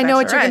 because it's The Bachelorette. I know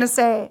what you're going to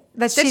say.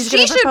 That she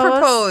should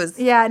propose.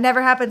 Yeah, it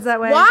never happens that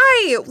way.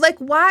 Why? Like,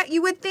 why?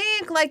 You would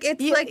think, like,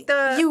 it's like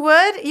the... You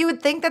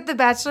would think that The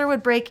Bachelor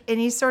would break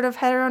any sort of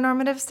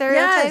heteronormative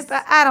stereotype. Yes.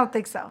 But I don't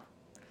think so.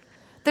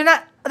 They're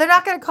not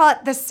going to call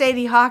it the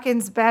Sadie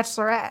Hawkins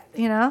Bachelorette,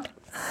 you know?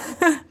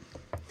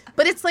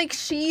 But it's like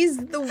she's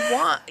the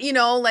one, you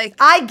know, like...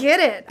 I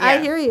get it. Yeah.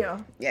 I hear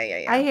you.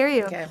 Yeah. I hear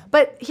you. Okay.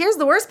 But here's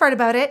the worst part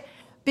about it.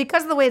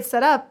 Because of the way it's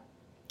set up,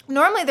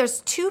 normally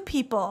there's 2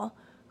 people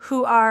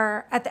who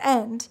are at the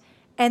end,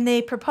 and they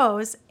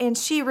propose, and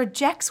she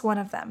rejects one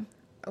of them.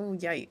 Oh,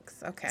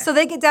 yikes. Okay. So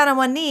they get down on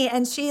one knee,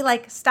 and she,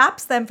 like,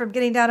 stops them from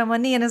getting down on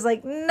one knee and is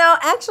like, no,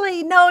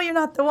 actually, no, you're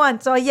not the one.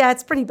 So, yeah,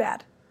 it's pretty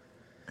bad.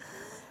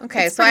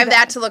 Okay, so I have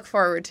that to look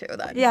forward to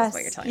then. Yes, is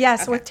what you're telling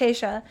yes, me. with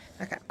Tayshia.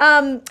 Okay.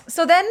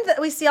 So then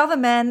we see all the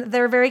men.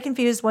 They're very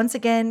confused once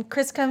again.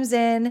 Chris comes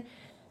in,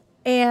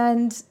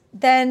 and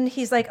then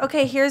he's like,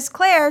 okay, here's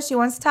Clare. She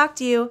wants to talk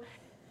to you.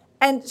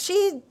 And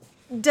she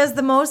does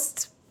the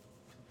most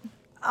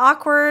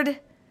awkward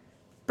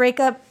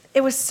breakup.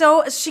 It was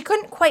so, she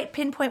couldn't quite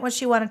pinpoint what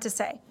she wanted to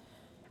say.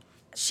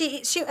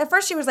 She at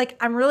first she was like,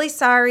 I'm really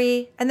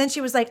sorry. And then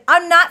she was like,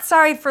 I'm not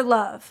sorry for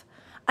love.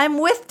 I'm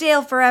with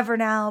Dale forever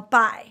now.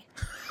 Bye.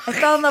 I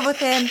fell in love with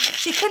him.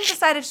 She couldn't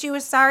decide if she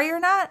was sorry or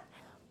not.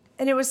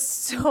 And it was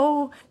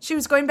so, she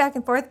was going back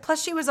and forth.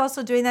 Plus she was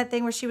also doing that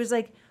thing where she was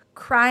like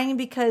crying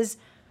because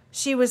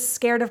she was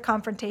scared of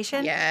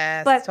confrontation.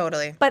 Yes,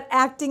 totally. But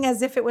acting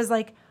as if it was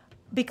like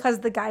because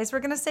the guys were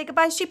going to say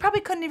goodbye. She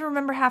probably couldn't even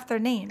remember half their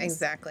names.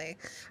 Exactly.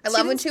 I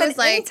love when she was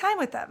like, any time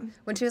with them.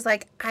 When she was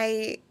like,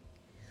 I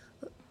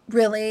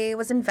really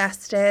was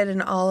invested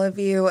in all of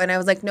you. And I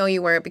was like, no,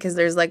 you weren't, because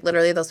there's like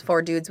literally those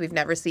 4 dudes we've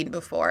never seen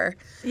before.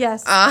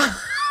 Yes.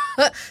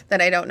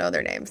 That I don't know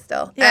their names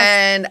still. Yes.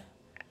 And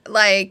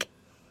like,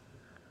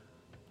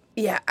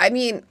 yeah, I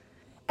mean.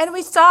 And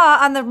we saw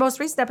on the most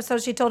recent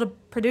episode, she told a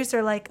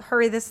producer, like,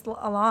 hurry this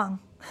along.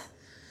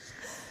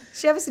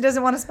 She obviously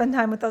doesn't want to spend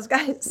time with those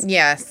guys.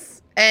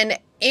 Yes. And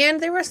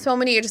there were so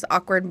many just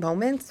awkward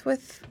moments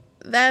with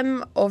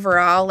them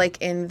overall,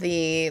 like in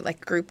the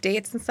like group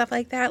dates and stuff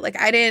like that. Like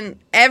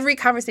every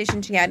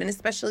conversation she had, and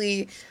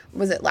especially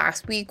was it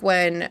last week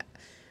when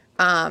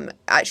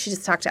she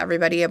just talked to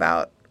everybody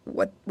about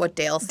what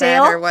Dale said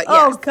or what.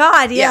 Oh yes.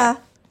 God, yeah.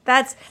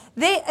 That's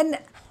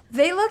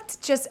they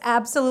looked just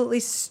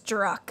absolutely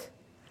struck.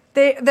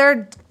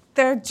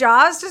 Their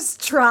jaws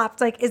just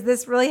dropped. Like, is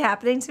this really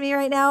happening to me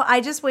right now?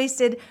 I just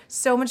wasted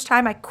so much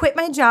time. I quit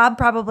my job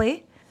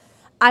probably.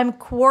 I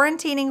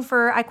quarantined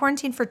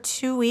for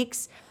 2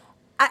 weeks.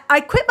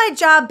 I quit my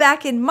job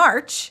back in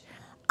March.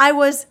 I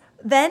was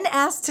then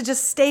asked to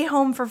just stay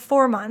home for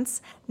 4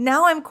 months.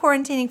 Now I'm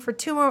quarantining for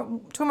two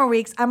more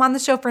weeks. I'm on the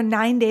show for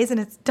 9 days and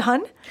it's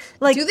done.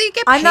 Like, do they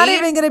get paid? I'm not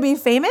even going to be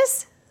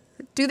famous.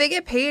 Do they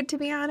get paid to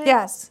be on it?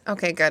 Yes.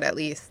 Okay, good. At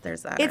least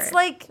there's that. It's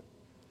like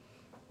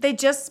they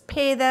just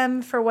pay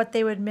them for what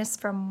they would miss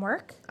from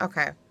work.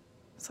 Okay.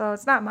 So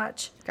it's not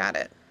much. Got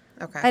it.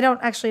 Okay. I don't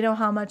actually know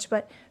how much,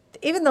 but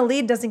even the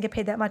lead doesn't get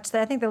paid that much.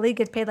 I think the lead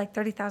gets paid like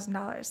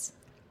 $30,000.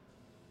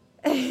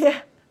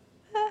 Yeah.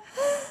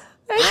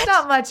 It's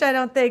not much, I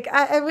don't think.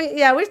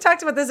 We've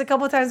talked about this a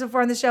couple of times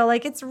before on the show.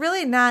 Like, it's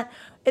really not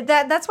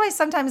that's why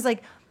sometimes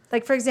like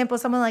for example,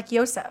 someone like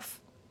Yosef,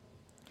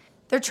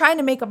 they're trying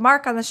to make a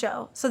mark on the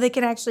show so they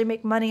can actually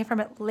make money from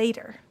it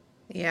later.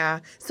 Yeah.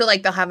 So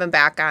like they'll have him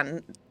back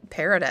on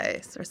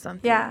Paradise or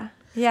something. Yeah.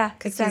 Yeah,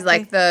 Because exactly. he's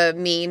like the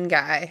mean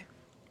guy.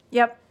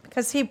 Yep,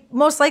 because he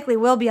most likely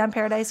will be on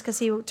Paradise because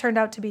he turned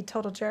out to be a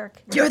total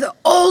jerk. You're the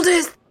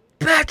oldest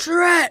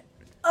Bachelorette.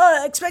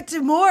 I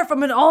expected more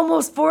from an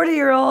almost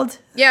 40-year-old.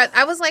 Yeah,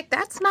 I was like,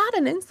 that's not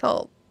an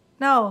insult.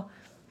 No.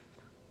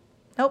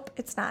 Nope,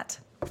 it's not.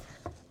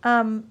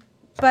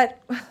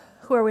 But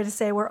who are we to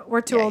say?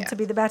 We're too old to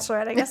be the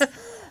Bachelorette, I guess.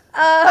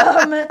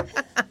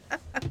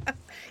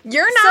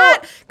 You're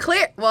not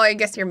Clare. Well, I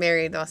guess you're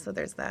married though, so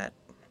there's that.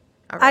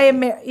 Already. I am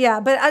married,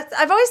 yeah. But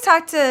I've always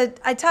talked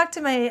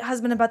to my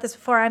husband about this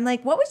before. I'm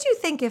like, what would you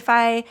think if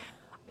I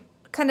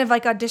kind of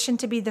like auditioned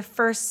to be the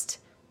first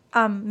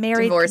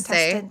married Divorcee.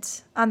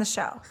 contestant on the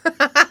show?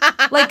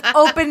 Like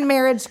open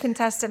marriage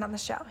contestant on the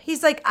show.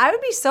 He's like, I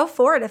would be so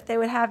for it if they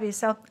would have you.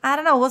 So I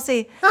don't know. We'll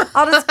see.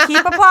 I'll just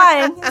keep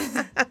applying.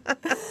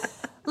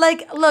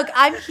 Like, look,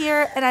 I'm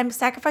here and I'm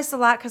sacrificed a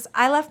lot because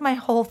I left my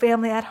whole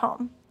family at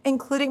home,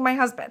 including my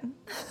husband.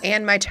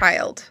 And my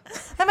child.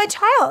 And my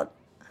child.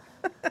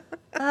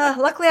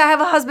 Luckily, I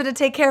have a husband to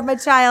take care of my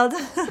child.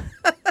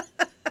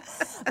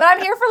 But I'm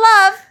here for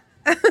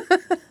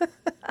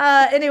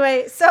love.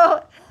 Anyway,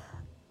 so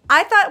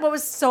I thought what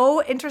was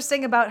so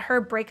interesting about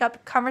her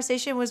breakup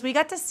conversation was we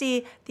got to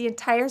see the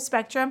entire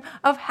spectrum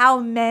of how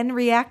men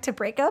react to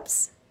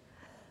breakups.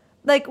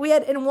 Like we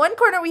had in one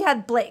corner, we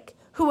had Blake,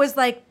 who was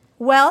like,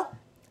 well,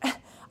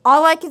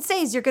 all I can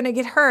say is you're going to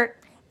get hurt.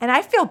 And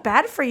I feel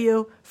bad for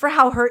you for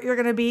how hurt you're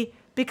going to be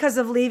because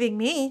of leaving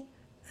me.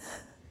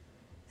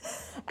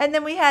 And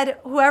then we had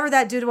whoever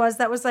that dude was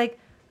that was like,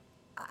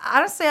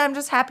 honestly, I'm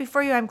just happy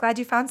for you. I'm glad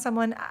you found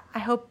someone. I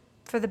hope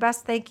for the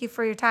best. Thank you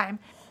for your time.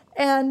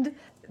 And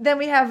then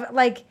we have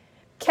like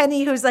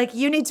Kenny, who's like,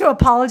 you need to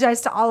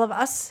apologize to all of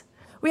us.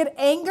 We had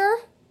anger,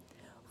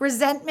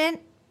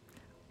 resentment,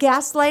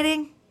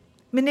 gaslighting,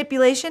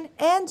 manipulation,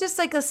 and just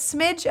like a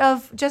smidge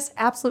of just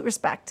absolute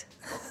respect.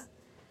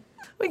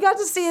 We got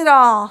to see it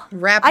all.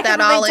 Wrap that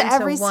all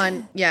into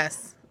one.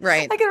 Yes,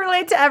 right. I can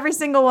relate to every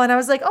single one. I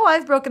was like, oh,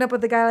 I've broken up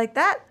with a guy like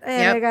that,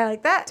 and a guy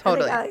like that,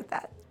 totally. and a guy like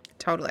that.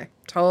 Totally.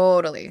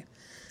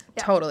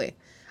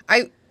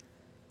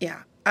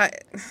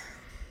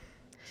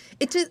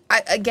 It just,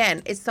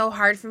 again, it's so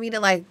hard for me to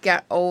like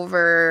get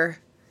over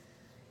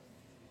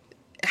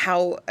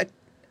how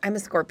I'm a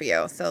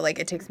Scorpio, so like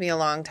it takes me a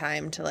long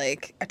time to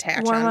like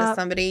attach onto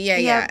somebody.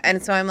 Yeah.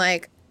 And so I'm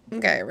like,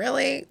 okay,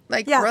 really?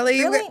 Like, really?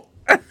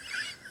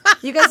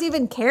 You guys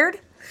even cared?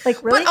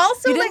 Like, really? But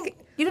also, you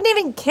didn't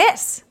even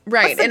kiss.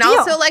 Right. And deal?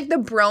 Also, like, the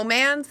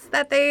bromance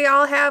that they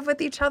all have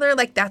with each other,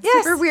 like, that's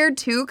super weird,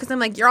 too, because I'm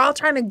like, you're all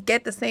trying to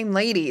get the same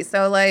lady.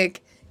 So,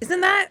 like,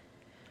 isn't that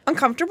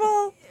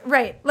uncomfortable?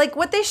 Right. Like,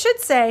 what they should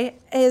say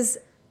is,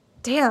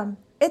 damn,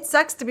 it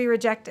sucks to be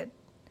rejected.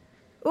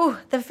 Ooh,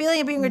 the feeling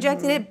of being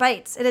rejected, it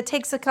bites. And it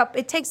takes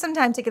some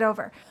time to get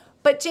over.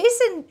 But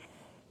Jason's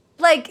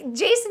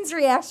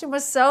reaction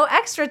was so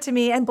extra to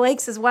me, and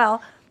Blake's as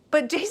well.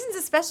 But Jason's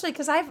especially,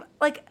 because I've,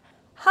 like,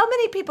 how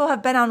many people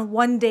have been on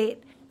one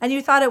date and you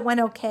thought it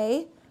went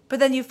okay, but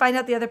then you find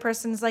out the other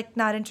person's, like,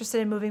 not interested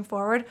in moving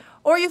forward?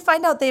 Or you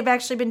find out they've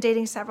actually been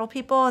dating several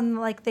people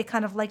and, like, they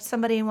kind of liked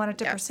somebody and wanted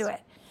to pursue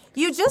it.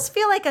 You just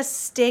feel like a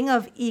sting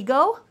of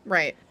ego.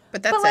 Right.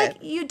 But that's it.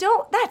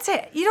 That's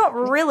it. You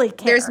don't really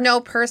care. There's no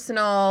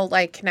personal,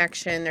 like,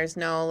 connection. There's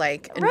no,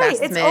 like,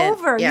 investment. Right. It's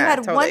over. Yeah, you had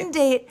totally. one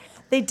date.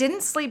 They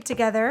didn't sleep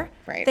together.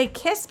 Right. They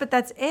kissed, but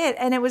that's it.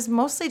 And it was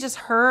mostly just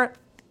her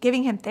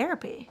giving him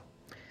therapy.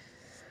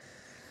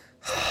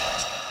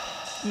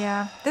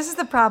 Yeah. This is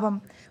the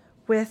problem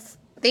with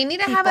They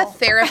need to people. have a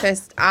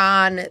therapist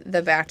on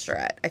The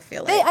Bachelorette, I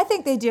feel like. I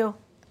think they do.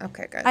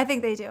 Okay, good. I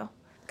think they do.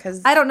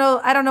 Because I don't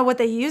know what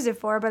they use it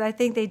for, but I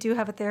think they do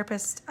have a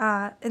therapist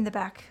in the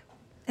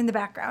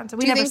background. So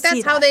do you think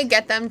that's how they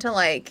get them to,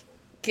 like,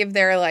 give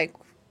their, like,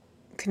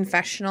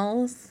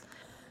 confessionals?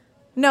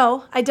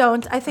 No, I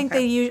don't. I think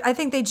I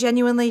think they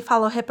genuinely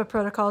follow HIPAA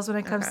protocols when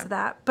it comes to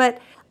that.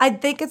 But I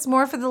think it's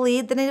more for the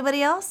lead than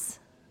anybody else.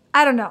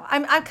 I don't know.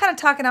 I'm kind of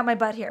talking out my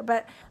butt here,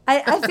 but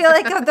I feel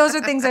like those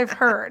are things I've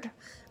heard.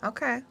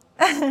 Okay.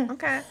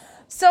 Okay.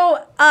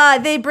 So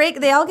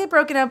they all get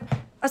broken up.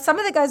 Some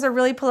of the guys are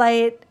really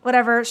polite,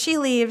 whatever. She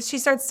leaves. She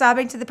starts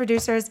sobbing to the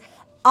producers.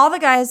 All the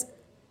guys,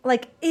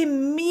 like,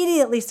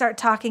 immediately start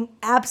talking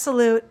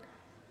absolute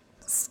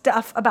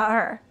stuff about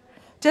her.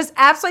 Just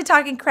absolutely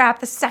talking crap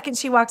the second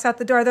she walks out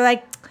the door. They're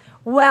like,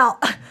 well,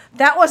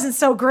 that wasn't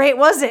so great,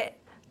 was it?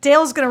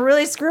 Dale's going to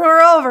really screw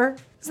her over.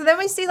 So then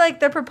we see, like,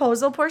 the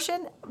proposal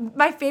portion.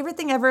 My favorite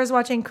thing ever is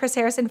watching Chris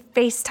Harrison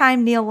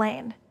FaceTime Neil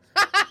Lane.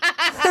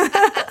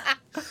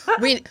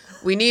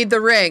 We need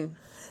the ring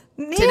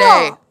Neil,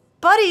 today.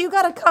 Buddy, you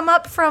got to come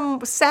up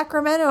from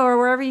Sacramento or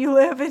wherever you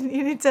live, and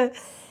you need to.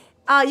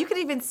 You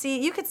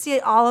could see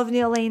all of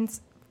Neil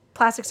Lane's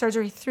plastic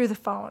surgery through the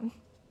phone.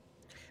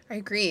 I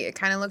agree. It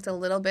kind of looked a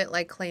little bit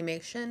like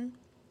claymation.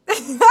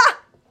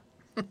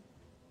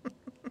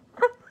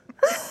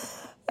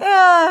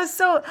 Yeah,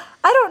 so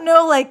I don't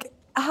know, like,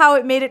 how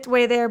it made its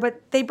way there, but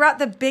they brought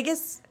the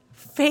biggest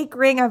fake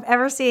ring I've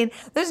ever seen.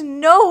 There's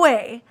no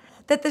way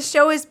that the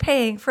show is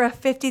paying for a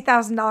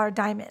 $50,000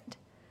 diamond.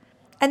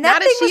 And that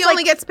Not thing if she was only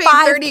like gets paid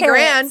 5 $30,000.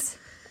 carats.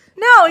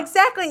 No,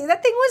 exactly.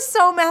 That thing was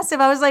so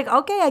massive. I was like,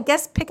 okay, I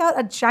guess pick out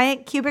a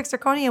giant cubic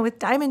zirconia with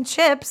diamond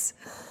chips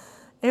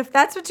if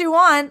that's what you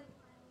want.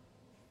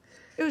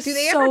 It was Do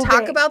they so ever talk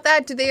big. about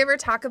that? Do they ever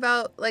talk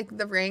about like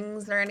the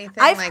rings or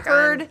anything?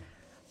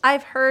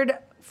 I've heard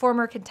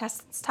former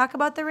contestants talk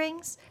about the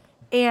rings,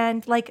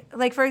 and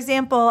like for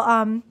example,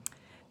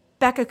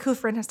 Becca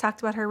Kufrin has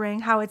talked about her ring,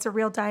 how it's a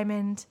real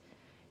diamond,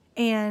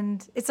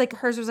 and it's like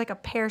hers was like a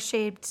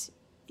pear-shaped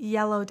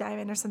yellow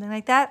diamond or something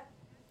like that,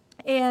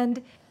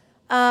 and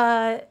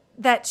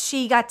that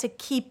she got to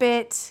keep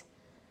it,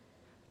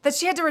 that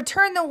she had to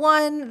return the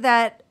one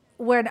that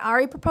when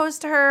Ari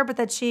proposed to her, but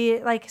that she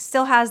like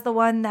still has the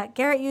one that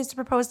Garrett used to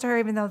propose to her,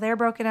 even though they're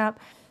broken up.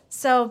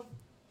 So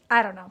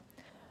I don't know.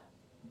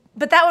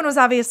 But that one was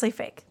obviously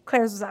fake.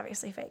 Claire's was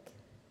obviously fake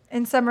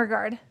in some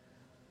regard.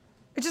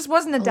 It just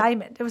wasn't a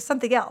diamond. It was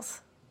something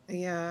else.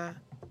 Yeah.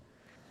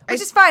 Which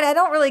is fine. I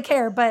don't really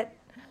care, but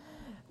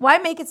why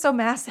make it so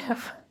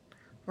massive?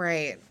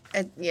 Right.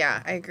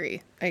 Yeah, I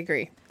agree.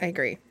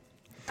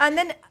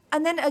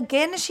 And then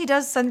again, she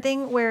does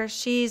something where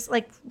she's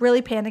like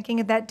really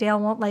panicking that Dale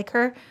won't like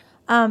her.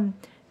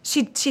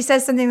 She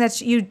says something that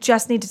you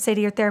just need to say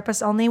to your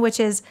therapist only, which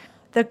is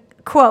the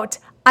quote,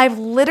 "I've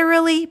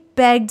literally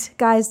begged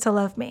guys to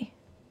love me,"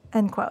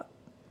 end quote.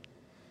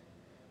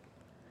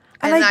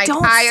 And I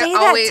don't say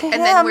that to him.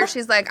 And then where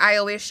she's like, I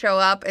always show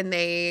up and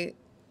they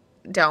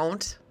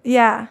don't.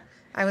 Yeah.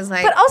 I was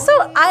like, but also,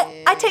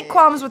 I take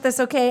qualms with this,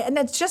 okay? And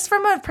it's just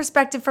from a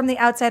perspective from the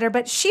outsider,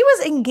 but she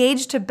was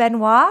engaged to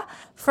Benoit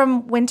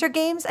from Winter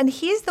Games, and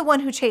he's the one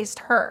who chased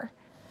her.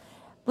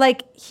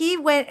 Like, he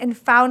went and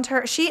found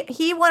her.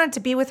 He wanted to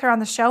be with her on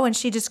the show, and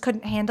she just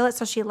couldn't handle it,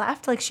 so she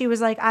left. Like, she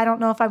was like, I don't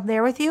know if I'm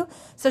there with you.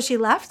 So she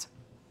left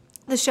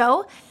the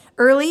show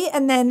early,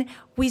 and then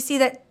we see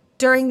that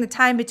during the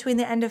time between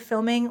the end of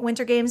filming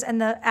Winter Games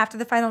and after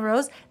the final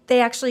rose,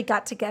 they actually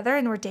got together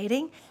and were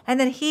dating. And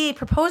then he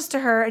proposed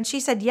to her, and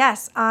she said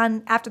yes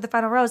after the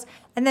final rose.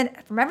 And then,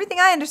 from everything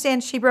I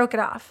understand, she broke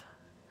it off.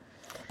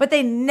 But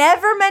they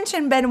never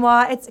mention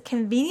Benoit. It's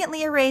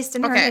conveniently erased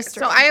in her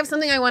history. So I have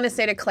something I want to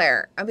say to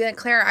Claire. I'll be like,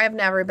 Claire, I have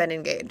never been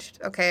engaged,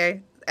 okay?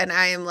 And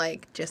I am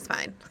like, just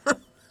fine.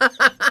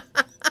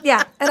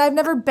 Yeah, and I've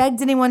never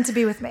begged anyone to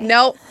be with me.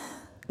 No.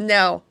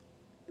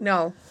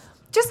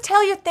 Just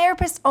tell your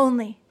therapist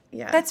only.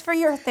 Yeah. That's for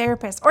your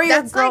therapist or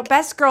your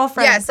best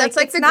girlfriend. Yes, that's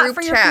like it's the not group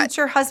for chat. your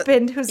future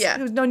husband who's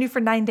known you for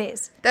 9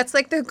 days. That's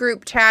like the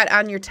group chat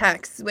on your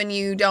text when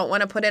you don't want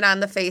to put it on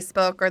the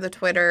Facebook or the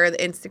Twitter or the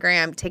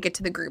Instagram. Take it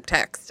to the group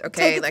text,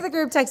 okay? Take it to the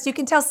group text. You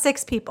can tell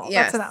 6 people.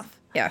 Yes, That's enough.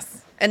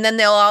 Yes. And then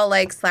they'll all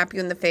like slap you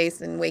in the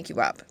face and wake you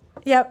up.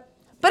 Yep.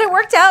 But it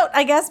worked out,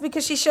 I guess,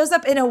 because she shows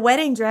up in a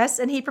wedding dress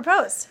and he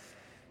proposed.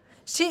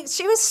 She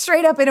was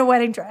straight up in a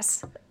wedding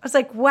dress. I was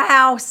like,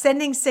 wow,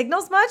 sending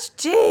signals much?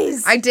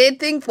 Jeez. I did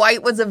think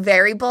white was a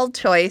very bold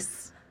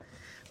choice.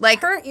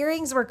 Like her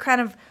earrings were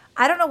kind of,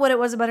 I don't know what it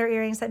was about her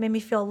earrings that made me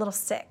feel a little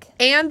sick.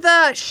 And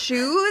the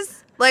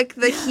shoes, like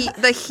the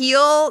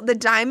heel, the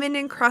diamond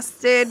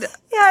encrusted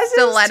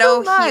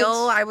stiletto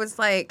heel. I was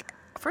like,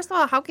 first of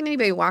all, how can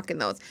anybody walk in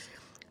those?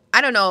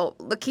 I don't know.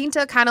 La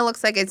Quinta kind of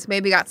looks like it's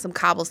maybe got some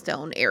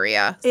cobblestone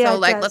area. Yeah, so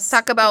like, let's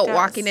talk about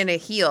walking in a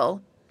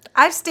heel.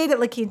 I've stayed at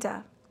La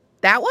Quinta.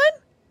 That one?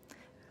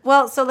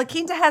 Well, so La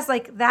Quinta has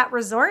like that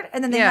resort,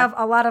 and then they have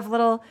a lot of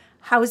little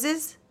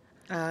houses.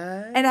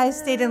 And I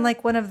stayed in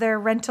like one of their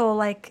rental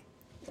like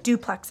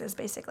duplexes,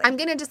 basically. I'm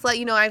gonna just let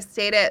you know I've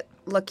stayed at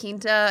La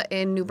Quinta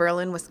in New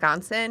Berlin,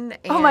 Wisconsin.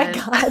 And oh my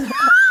god!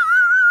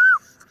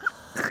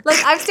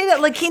 Like I've stayed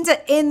at La Quinta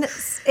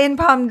in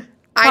Palm.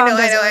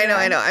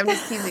 I know. I'm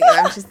just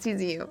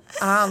teasing you.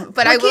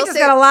 But I will say,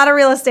 got a lot of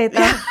real estate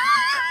though.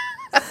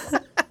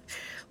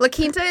 La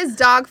Quinta is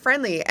dog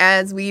friendly,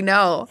 as we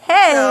know.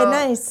 Hey,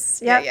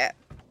 nice. Yep. Yeah.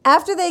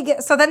 After they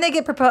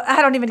get proposed.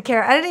 I don't even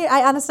care.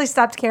 I honestly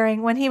stopped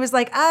caring when he was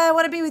like, I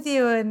want to be with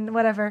you and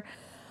whatever.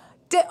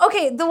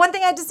 Okay, the one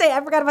thing I had to say,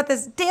 I forgot about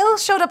this. Dale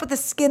showed up with the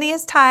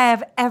skinniest tie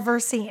I've ever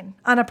seen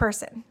on a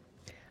person.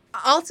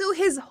 Also,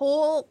 his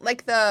whole,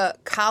 like the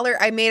collar,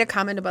 I made a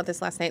comment about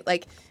this last night.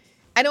 Like,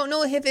 I don't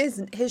know if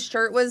his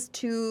shirt was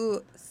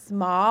too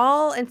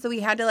small, and so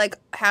he had to like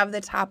have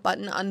the top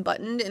button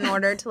unbuttoned in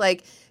order to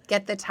like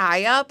get the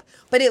tie up,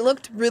 but it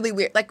looked really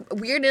weird. Like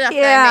weird enough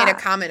that I made a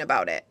comment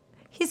about it.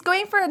 He's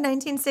going for a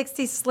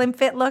 1960s slim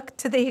fit look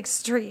to the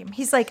extreme.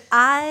 He's like,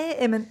 I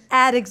am an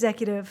ad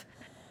executive.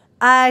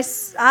 I'm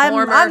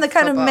the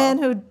kind of man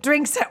who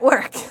drinks at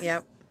work.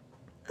 Yep.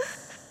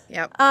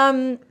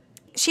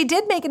 She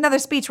did make another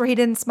speech where he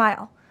didn't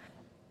smile.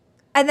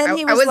 And then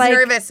he was like... I was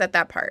nervous at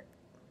that part.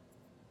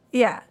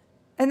 Yeah.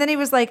 And then he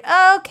was like,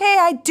 okay,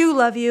 I do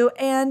love you.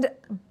 And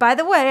by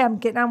the way, I'm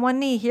getting on one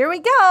knee. Here we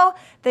go.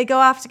 They go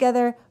off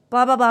together.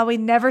 Blah, blah, blah. We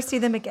never see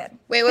them again.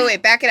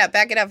 Wait. Back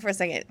it up for a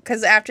second.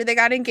 Because after they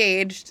got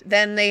engaged,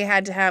 then they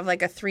had to have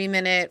like a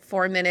 3-minute,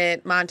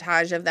 4-minute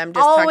montage of them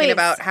just talking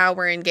about how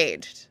we're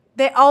engaged.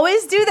 They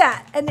always do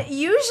that. And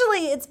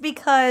usually it's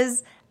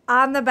because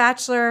on The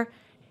Bachelorette,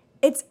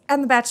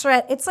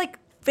 it's like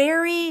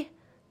very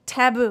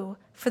taboo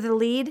for the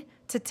lead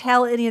to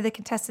tell any of the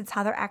contestants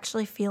how they're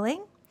actually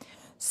feeling.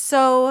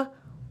 So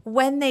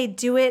when they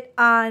do it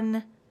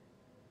on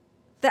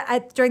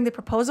during the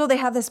proposal, they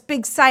have this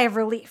big sigh of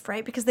relief,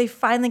 right? Because they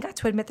finally got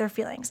to admit their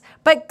feelings.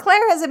 But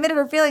Clare has admitted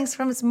her feelings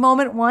from this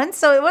moment one,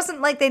 so it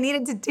wasn't like they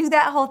needed to do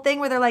that whole thing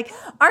where they're like,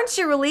 aren't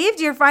you relieved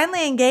you're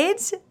finally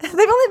engaged? They've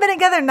only been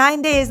together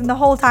 9 days, and the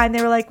whole time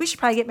they were like, we should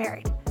probably get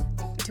married.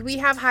 Do we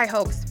have high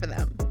hopes for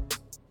them?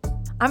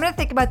 I'm going to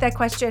think about that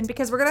question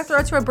because we're going to throw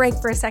it to a break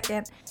for a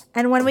second.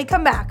 And when we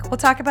come back, we'll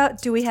talk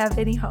about, do we have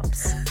any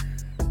hopes?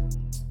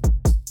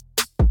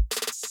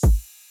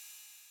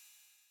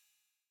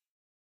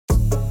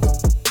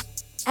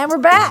 And we're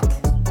back.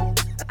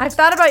 I've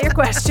thought about your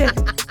question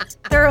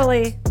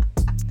thoroughly.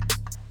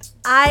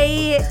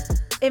 I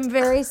am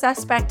very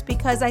suspect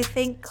because I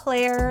think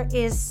Clare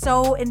is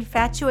so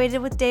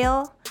infatuated with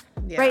Dale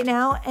right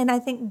now. And I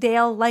think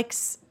Dale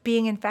likes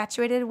being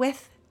infatuated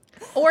with.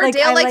 Or like,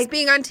 Dale likes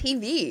being on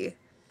TV.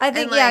 I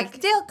think,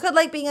 Dale could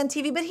like being on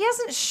TV, but he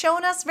hasn't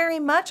shown us very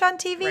much on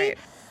TV. Right.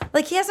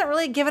 Like, he hasn't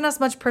really given us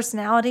much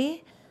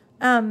personality.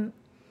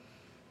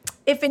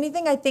 If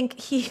anything, I think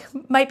he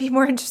might be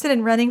more interested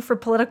in running for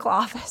political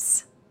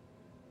office.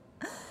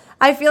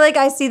 I feel like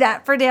I see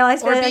that for Dale. I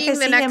feel like I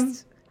see him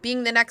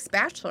being the next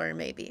Bachelor,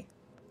 maybe.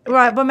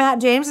 Right, but Matt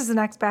James is the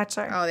next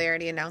Bachelor. Oh, they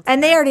already announced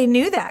and they already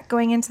knew that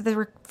going into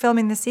the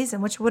filming this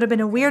season, which would have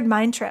been a weird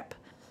mind trip,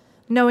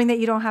 knowing that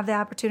you don't have the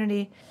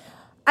opportunity.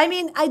 I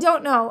mean, I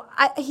don't know.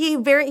 He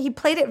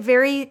played it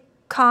very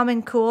calm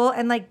and cool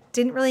and like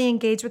didn't really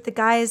engage with the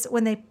guys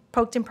when they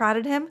poked and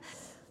prodded him.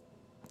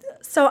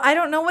 So I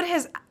don't know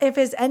if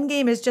his end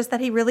game is just that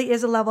he really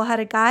is a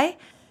level-headed guy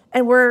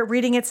and we're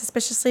reading it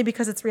suspiciously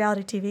because it's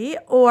reality TV,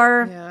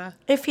 or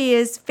if he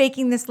is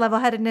faking this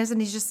level-headedness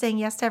and he's just saying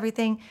yes to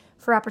everything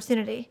for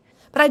opportunity.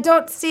 But I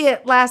don't see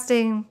it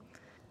lasting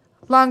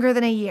longer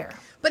than a year.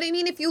 But I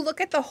mean, if you look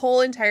at the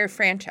whole entire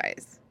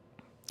franchise,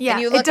 and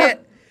you look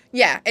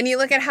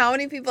at how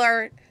many people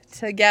are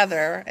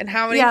together and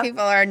how many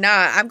people are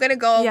not, I'm gonna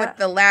go with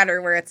the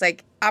latter, where it's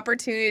like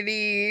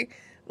opportunity,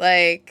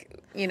 like.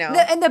 You know.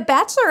 And the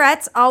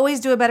Bachelorettes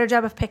always do a better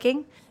job of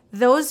picking.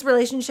 Those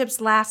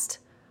relationships last.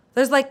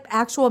 There's like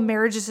actual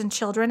marriages and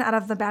children out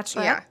of the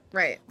Bachelorette. Yeah,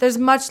 right. There's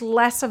much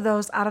less of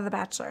those out of the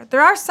Bachelor. There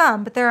are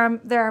some, but there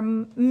are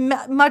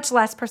much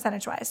less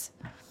percentage-wise.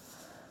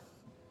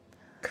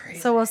 Crazy.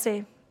 So we'll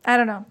see. I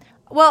don't know.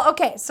 Well,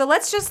 okay, so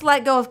let's just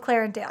let go of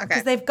Clare and Dale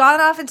because they've gone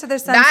off into their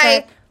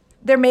sunset.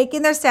 They're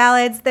making their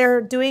salads.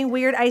 They're doing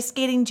weird ice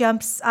skating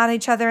jumps on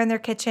each other in their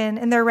kitchen,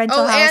 in their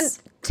rental house. And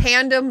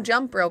tandem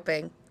jump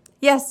roping.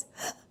 Yes.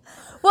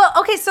 Well,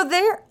 okay, so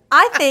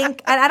I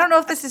think, and I don't know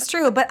if this is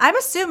true, but I'm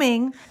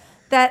assuming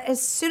that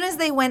as soon as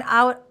they went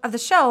out of the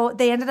show,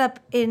 they ended up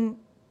in,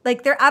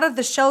 like, they're out of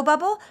the show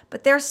bubble,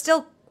 but they're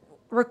still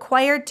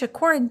required to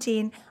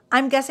quarantine.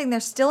 I'm guessing they're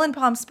still in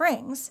Palm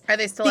Springs. Are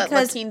they still at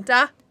La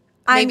Quinta?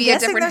 Maybe I'm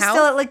guessing they're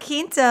still at La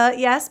Quinta,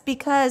 yes,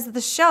 because the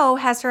show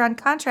has her on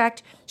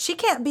contract. She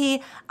can't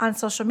be on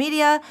social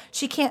media.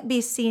 She can't be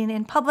seen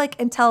in public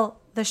until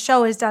the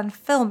show is done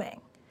filming.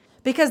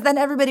 Because then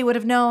everybody would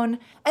have known,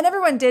 and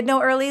everyone did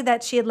know early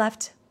that she had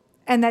left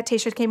and that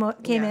Tayshia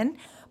came in.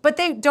 But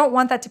they don't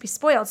want that to be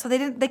spoiled, so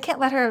they can't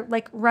let her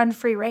like run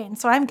free reign.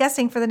 So I'm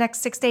guessing for the next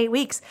 6 to 8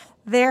 weeks,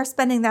 they're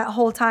spending that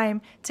whole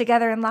time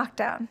together in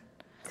lockdown,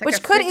 like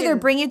which could either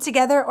bring you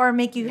together or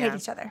make you hate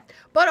each other.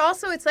 But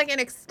also, it's like an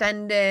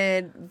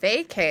extended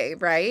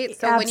vacay, right?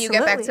 So when you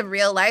get back to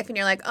real life and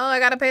you're like, oh, I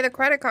got to pay the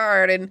credit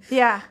card, and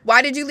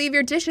why did you leave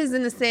your dishes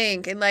in the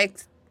sink, and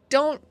like,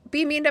 don't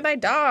be mean to my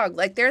dog.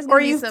 Like, there's gonna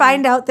be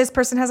find out this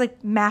person has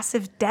like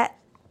massive debt.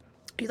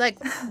 You're like,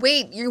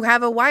 wait, you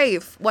have a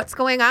wife. What's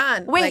going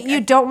on? Wait, like, you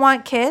don't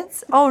want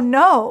kids? Oh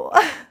no.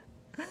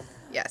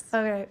 Yes.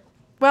 Okay.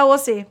 Well, we'll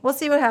see. We'll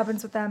see what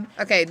happens with them.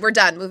 Okay, we're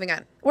done. Moving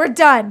on. We're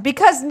done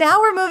because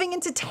now we're moving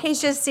into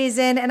Tayshia's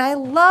season, and I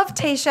love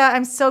Tayshia.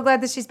 I'm so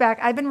glad that she's back.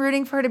 I've been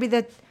rooting for her to be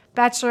the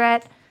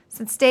Bachelorette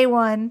since day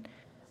one.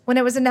 When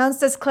it was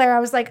announced as Clare, I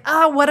was like,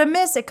 oh, what a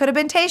miss. It could have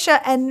been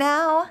Tayshia, and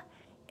now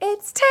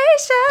it's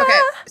Tayshia. Okay,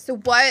 so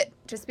what,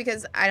 just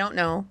because I don't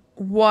know,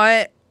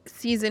 what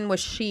season was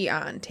she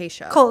on,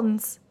 Tayshia?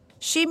 Colton's.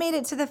 She made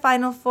it to the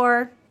final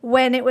 4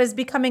 when it was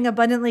becoming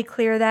abundantly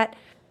clear that,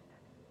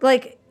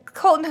 like,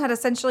 Colton had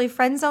essentially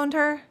friend-zoned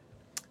her.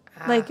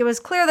 Like, it was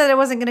clear that it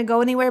wasn't going to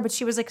go anywhere, but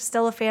she was, like,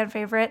 still a fan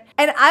favorite.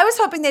 And I was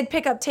hoping they'd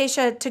pick up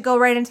Tayshia to go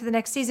right into the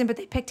next season, but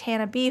they picked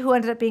Hannah B., who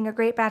ended up being a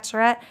great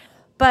Bachelorette.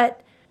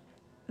 But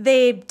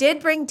they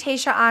did bring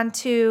Tayshia on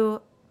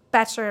to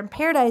Bachelor in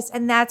Paradise,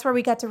 and that's where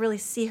we got to really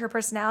see her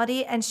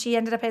personality. And she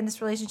ended up in this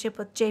relationship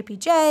with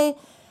JPJ,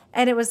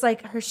 and it was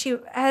like she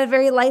had a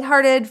very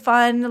lighthearted,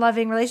 fun,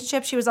 loving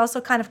relationship. She was also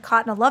kind of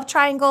caught in a love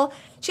triangle.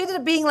 She ended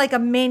up being like a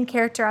main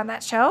character on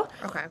that show.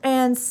 Okay.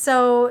 And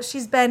so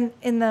she's been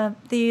in the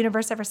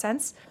universe ever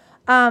since.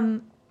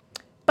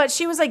 But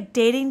she was like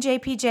dating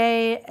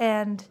JPJ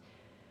and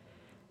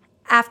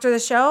after the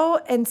show,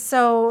 and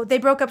so they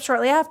broke up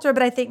shortly after.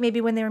 But I think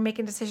maybe when they were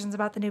making decisions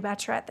about the new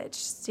Bachelorette,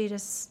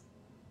 that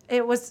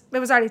it was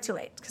already too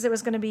late because it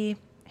was going to be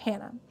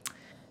Hannah.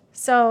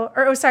 So,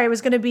 it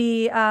was going to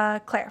be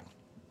Clare.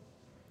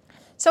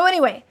 So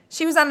anyway,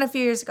 she was on it a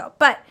few years ago,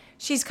 but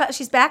she's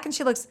back and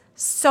she looks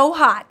so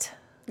hot.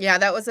 Yeah,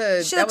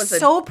 She looks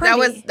so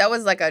pretty. That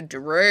was like a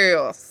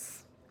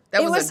dress.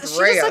 That was a dress.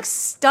 She just looks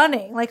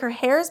stunning. Like her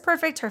hair is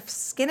perfect, her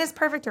skin is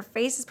perfect, her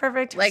face is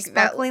perfect, her like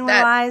sparkling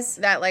little eyes.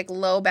 That like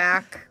low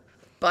back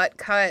butt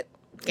cut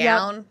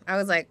gown. Yep. I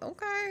was like,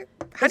 okay.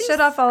 It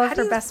showed off all of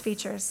her best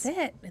features.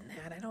 Sit in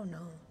that? I don't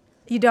know.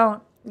 You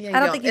don't. Yeah,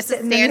 I don't think you sit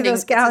in any of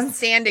those gowns.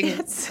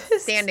 It's a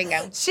standing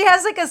gown. She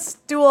has like a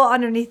stool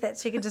underneath it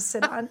she can just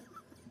sit on.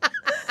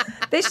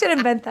 They should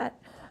invent that.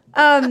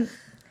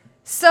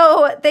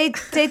 So they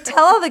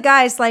tell all the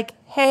guys, like,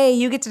 hey,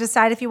 you get to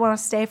decide if you want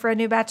to stay for a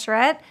new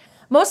Bachelorette.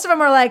 Most of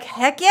them are like,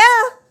 heck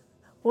yeah.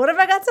 What have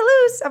I got to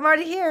lose? I'm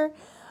already here.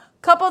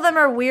 A couple of them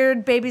are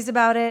weird babies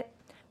about it.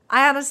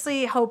 I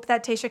honestly hope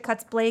that Tayshia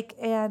cuts Blake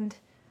and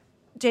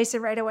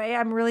Jason right away.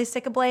 I'm really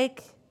sick of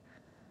Blake.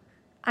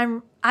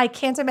 I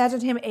can't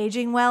imagine him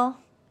aging well,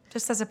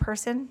 just as a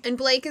person. And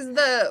Blake is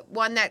the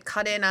one that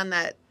cut in on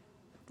that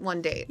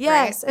one date,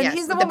 yes, right? And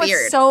he's the one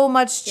with so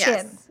much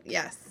chin.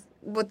 Yes.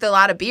 With a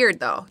lot of beard,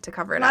 though, to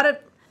cover it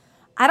up.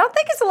 I don't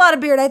think it's a lot of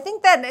beard. I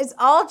think that it's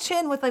all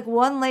chin with like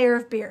one layer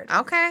of beard.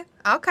 Okay.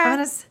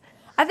 I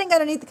think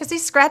underneath, because he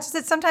scratches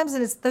it sometimes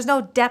and there's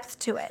no depth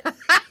to it.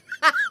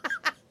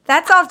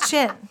 That's all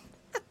chin.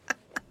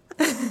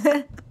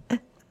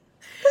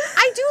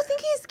 I do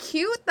think he's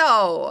cute,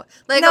 though.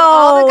 Like, no,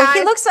 all the guys,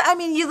 he looks, I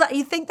mean,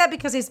 you think that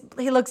because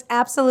he looks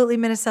absolutely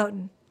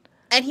Minnesotan.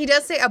 And he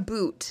does say a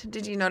boot.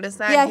 Did you notice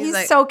that? Yeah, he's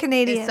like, so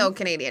Canadian. He's so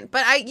Canadian.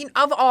 But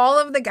of all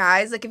of the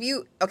guys, like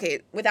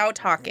without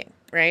talking,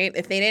 right?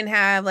 If they didn't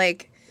have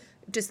like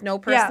just no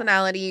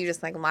personality, you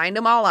just like lined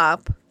them all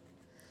up,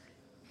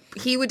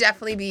 he would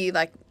definitely be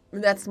like,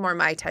 that's more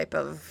my type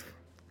of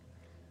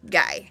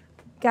guy.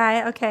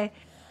 Okay.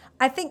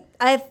 I think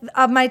I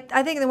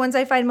think the ones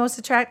I find most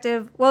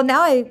attractive. Well,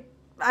 now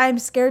I'm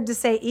scared to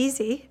say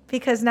Easy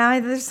because now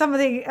there's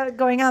something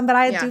going on, but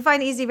I do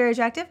find Easy very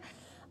attractive.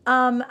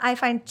 I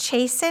find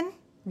Chasen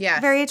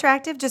very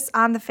attractive, just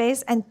on the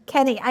face, and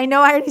Kenny. I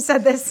know I already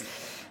said this.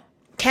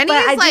 Kenny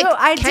is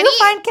I do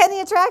find Kenny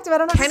attractive. I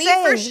don't know Kenny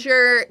what to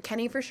say.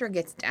 Kenny for sure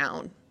gets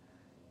down.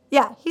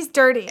 Yeah, he's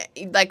dirty.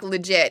 Like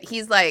legit.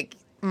 He's like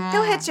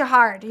he'll hit you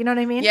hard. You know what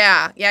I mean?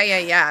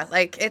 Yeah.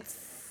 Like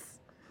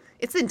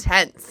it's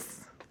intense.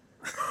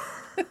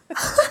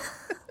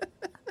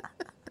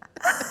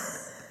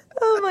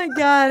 Oh my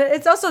God.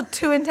 It's also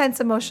too intense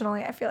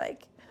emotionally, I feel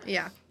like.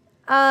 Yeah.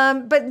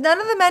 But none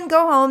of the men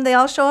go home. They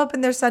all show up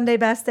in their Sunday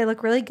best. They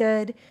look really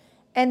good.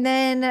 And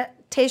then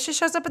Tayshia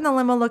shows up in the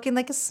limo looking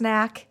like a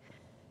snack.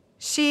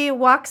 She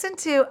walks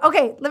into,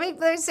 okay, let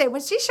me say,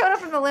 when she showed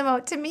up in the limo,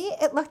 to me,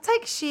 it looked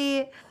like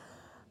she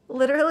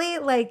literally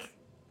like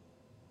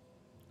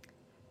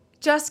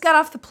just got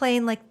off the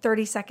plane like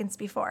 30 seconds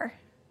before.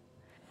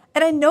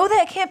 And I know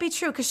that can't be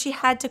true because she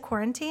had to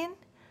quarantine.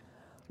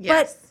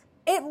 Yes.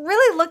 But it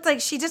really looked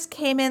like she just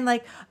came in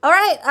like, all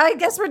right, I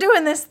guess we're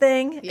doing this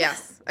thing.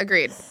 Yes,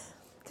 agreed.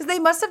 Because they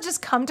must have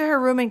just come to her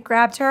room and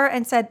grabbed her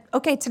and said,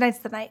 okay, tonight's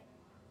the night.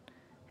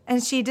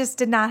 And she just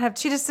did not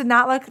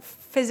look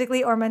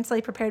physically or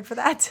mentally prepared for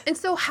that. And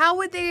so how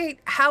would they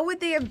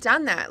have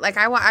done that? Like,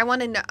 I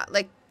want to know,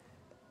 like,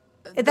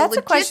 that's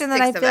a question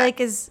that I feel like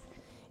is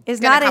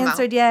not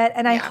answered yet.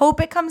 And I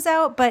hope it comes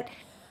out. But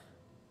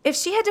if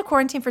she had to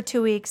quarantine for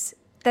 2 weeks,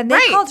 then they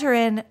called her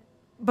in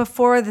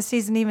before the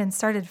season even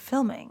started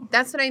filming.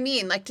 That's what I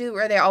mean. Like,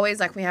 were they always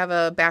like, we have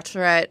a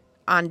Bachelorette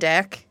on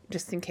deck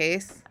just in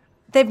case?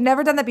 They've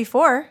never done that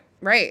before.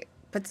 Right.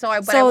 But I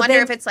wonder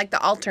if it's like the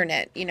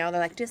alternate, you know,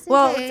 they're like, just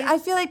in case. I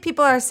feel like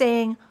people are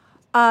saying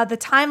the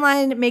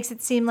timeline makes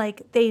it seem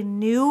like they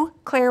knew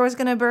Clare was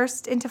going to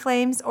burst into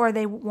flames, or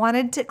they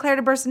wanted Clare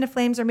to burst into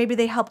flames, or maybe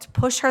they helped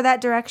push her that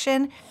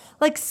direction.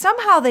 Like,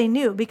 somehow they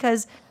knew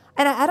because,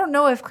 and I don't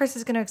know if Chris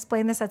is going to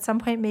explain this at some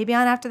point, maybe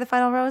on After the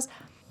Final Rose.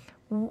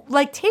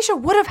 Like, Tayshia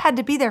would have had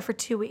to be there for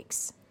 2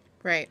 weeks.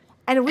 Right.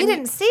 And we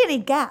didn't see any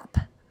gap.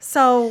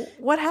 So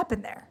what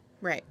happened there?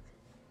 Right.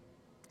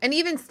 And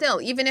even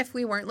still, even if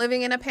we weren't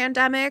living in a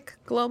pandemic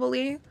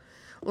globally,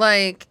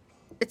 like,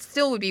 it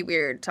still would be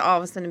weird to all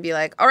of a sudden be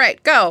like, all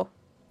right, go.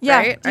 Yeah,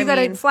 right? you got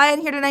to fly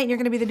in here tonight and you're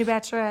going to be the new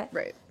Bachelorette.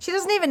 Right. She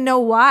doesn't even know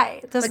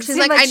why. It doesn't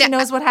seem like she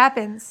knows what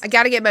happens. I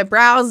got to get my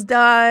brows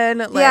done.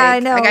 Like, yeah, I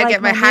know. I got to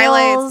get my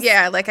highlights.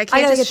 Yeah, like, I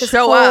can't just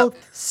show up.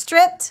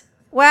 Stripped,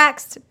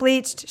 waxed,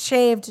 bleached,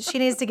 shaved. She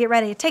needs to get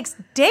ready. It takes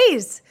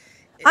days.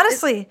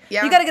 Honestly,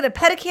 you got to get a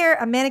pedicure,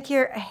 a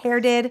manicure, a hair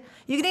did.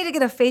 You need to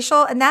get a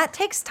facial, and that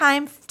takes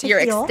time to heal.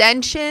 Your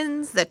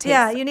extensions, that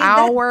takes you need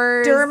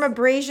hours. That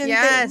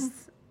dermabrasion thing.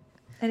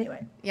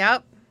 Anyway.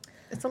 Yep.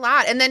 It's a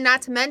lot. And then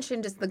not to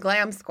mention just the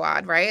glam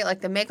squad, right?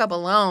 Like the makeup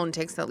alone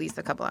takes at least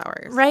a couple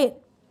hours. Right.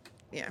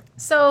 Yeah.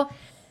 So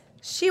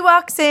she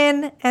walks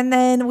in, and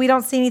then we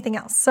don't see anything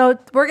else. So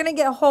we're going to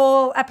get a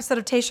whole episode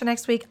of Tayshia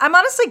next week. I'm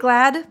honestly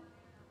glad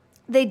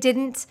they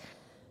didn't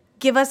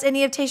give us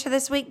any of Tayshia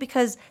this week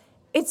because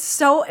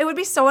it would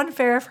be so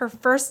unfair if her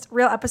first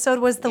real episode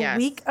was the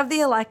week of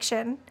the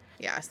election.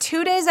 Yes.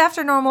 2 days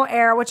after normal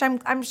air, which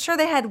I'm sure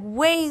they had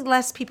way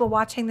less people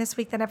watching this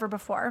week than ever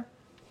before.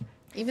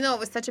 Even though it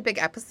was such a big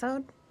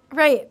episode.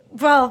 Right.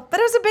 Well, but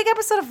it was a big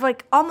episode of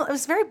like almost. It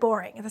was very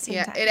boring at the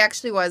same time. Yeah, it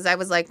actually was. I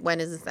was like, when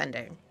is this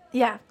ending?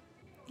 Yeah.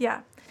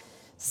 Yeah.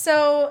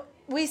 So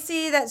we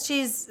see that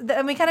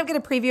and we kind of get a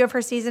preview of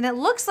her season. It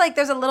looks like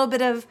there's a little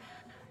bit of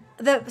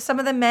some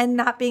of the men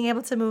not being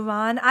able to move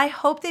on. I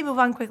hope they move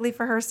on quickly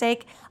for her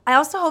sake. I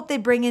also hope they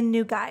bring in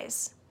new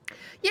guys.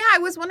 Yeah, I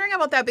was wondering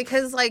about that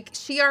because like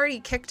she already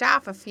kicked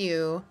off a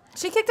few.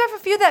 She kicked off a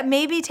few that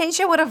maybe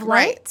Tayshia would have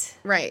liked.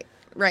 Right.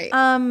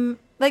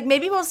 Like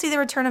maybe we'll see the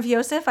return of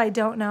Yosef. I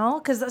don't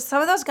know, because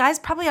some of those guys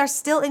probably are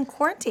still in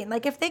quarantine.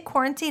 Like if they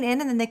quarantine in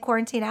and then they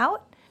quarantine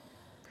out.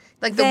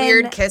 Like the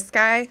weird kiss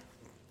guy.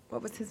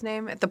 What was his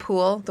name at the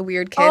pool? The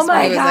weird kiss. Oh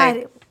my God,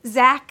 like,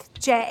 Zach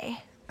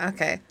J.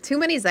 Okay, too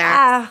many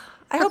Zachs.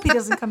 I hope he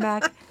doesn't come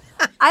back.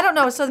 I don't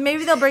know. So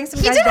maybe they'll bring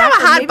some guys back. He did have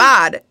a hot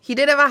bod. He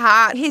did have a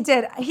hot. He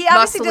did. He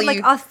obviously did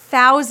like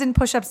 1,000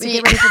 push-ups to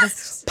get ready for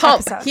this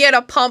pump. episode. He had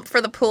a pump for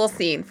the pool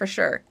scene for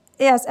sure.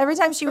 Yes. Every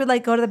time she would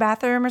like go to the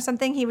bathroom or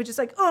something, he would just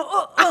like do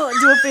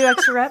a few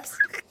extra reps.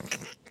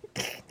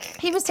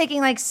 He was taking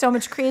like so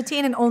much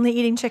creatine and only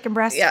eating chicken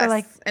breasts for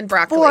like and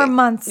broccoli. 4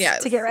 months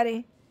to get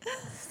ready.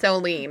 So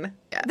lean.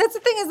 Yeah. That's the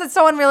thing is that's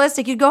so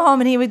unrealistic. You'd go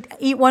home and he would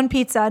eat one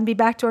pizza and be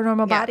back to her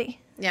normal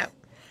body. Yeah.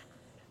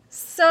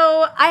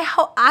 So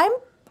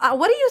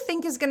what do you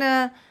think is going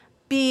to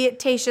be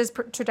Tayshia's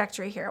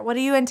trajectory here? What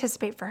do you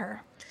anticipate for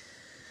her?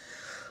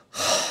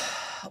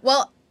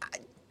 Well,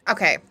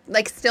 okay,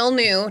 like still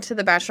new to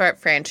the Bachelorette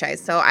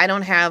franchise, so I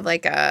don't have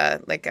like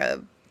a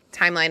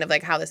timeline of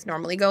like how this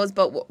normally goes,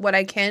 but what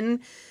I can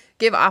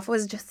give off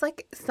was just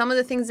like some of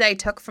the things that I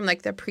took from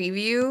like the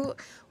preview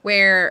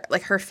where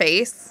like her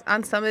face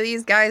on some of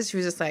these guys, she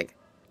was just like,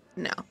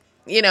 no,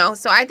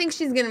 so I think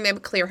she's going to maybe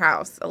clear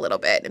house a little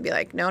bit and be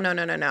like, no.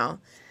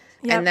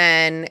 Yep.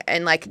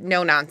 And like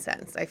no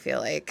nonsense, I feel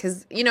like,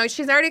 because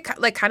she's already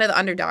like kind of the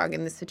underdog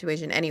in this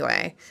situation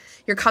anyway.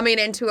 You're coming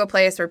into a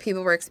place where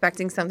people were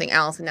expecting something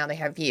else and now they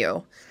have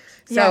you.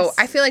 So yes.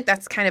 I feel like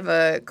that's kind of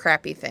a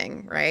crappy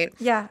thing, right?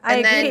 Yeah, I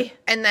agree.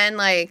 And then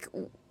like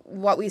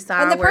what we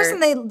saw, and the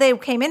person they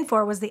came in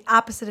for was the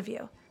opposite of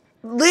you.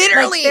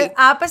 Literally, like,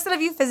 the opposite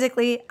of you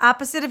physically,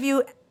 opposite of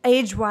you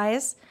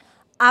age-wise,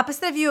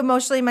 opposite of you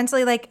emotionally,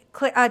 mentally. Like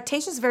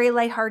Tayshia's very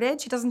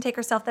lighthearted. She doesn't take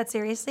herself that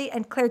seriously,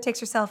 and Clare takes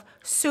herself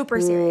super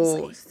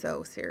seriously. Oh,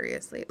 so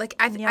seriously. Like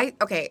I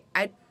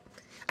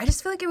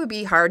just feel like it would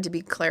be hard to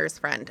be Clare's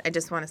friend. I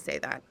just want to say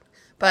that.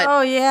 But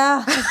oh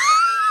yeah,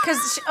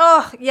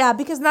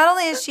 because not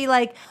only is she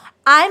like,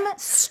 I'm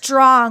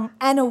strong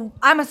and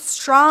I'm a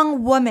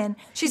strong woman.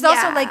 She's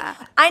also like,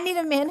 I need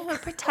a man who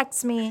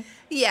protects me.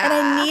 Yeah. And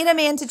I need a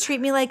man to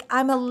treat me like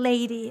I'm a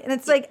lady. And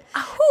it's like,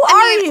 who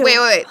are you?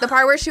 Wait. The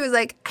part where she was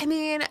like,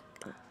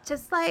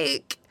 just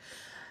like,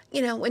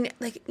 when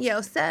like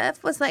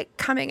Yosef was like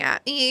coming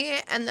at me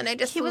and then I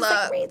just He was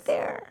like right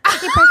there.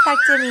 He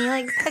protected me,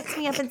 like picked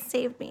me up and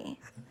saved me.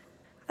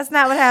 That's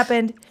not what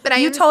happened. But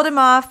you told him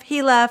off,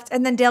 he left,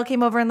 and then Dale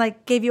came over and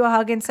like gave you a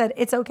hug and said,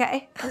 it's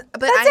okay. But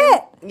that's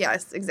it.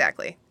 Yes,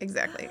 exactly.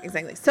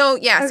 So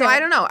yeah, okay. So I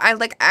don't know.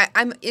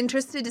 I'm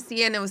interested to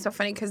see it, and it was so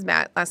funny because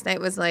Matt last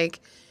night was like,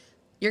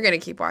 you're going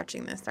to keep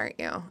watching this, aren't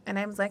you? And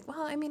I was like,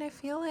 well, I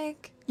feel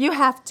like you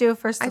have to,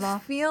 first of all. I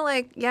feel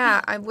like,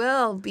 I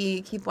will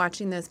keep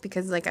watching this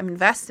because like I'm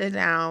invested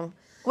now.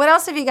 What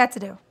else have you got to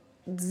do?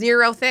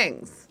 Zero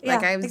things. Yeah,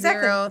 like I have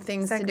zero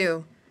things to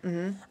do.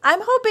 Mm-hmm.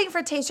 I'm hoping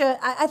for Tayshia.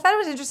 I thought it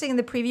was interesting in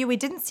the preview. We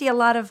didn't see a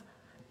lot of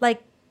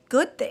like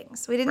good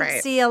things. We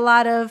didn't see a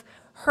lot of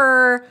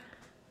her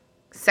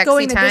sexy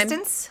going the time.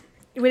 distance.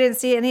 We didn't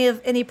see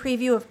any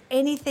preview of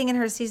anything in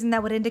her season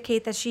that would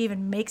indicate that she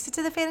even makes it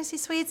to the fantasy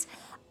suites.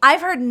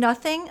 I've heard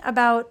nothing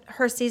about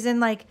her season.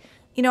 Like,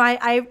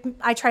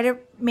 I try to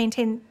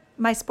maintain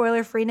my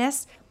spoiler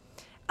freeness.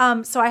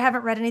 So I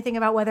haven't read anything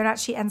about whether or not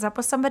she ends up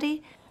with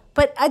somebody.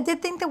 But I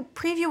did think the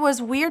preview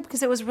was weird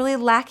because it was really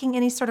lacking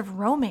any sort of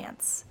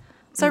romance.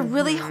 So I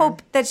really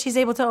hope that she's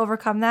able to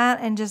overcome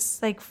that and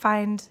just like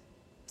find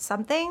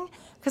something.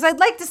 Because I'd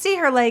like to see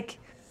her like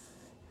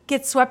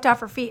get swept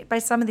off her feet by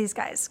some of these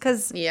guys.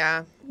 Because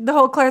the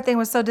whole Clare thing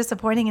was so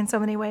disappointing in so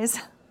many ways.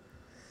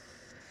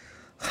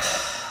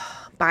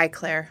 Bye,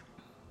 Clare.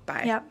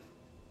 Bye.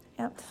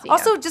 Yep.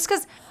 Also, just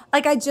because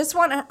like I just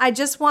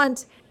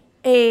want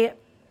a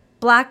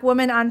Black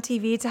woman on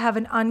TV to have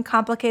an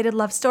uncomplicated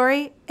love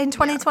story in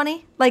 2020.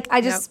 Yeah. Like, I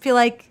just feel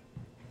like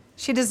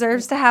she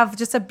deserves to have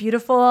just a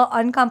beautiful,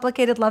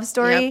 uncomplicated love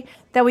story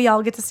that we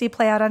all get to see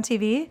play out on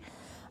TV.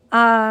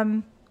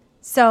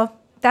 So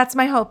that's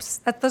my hopes.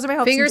 Those are my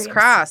hopes. Fingers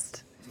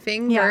crossed.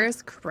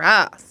 Fingers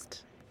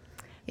crossed.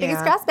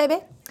 Fingers crossed, baby.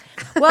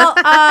 Well,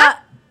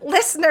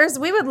 listeners,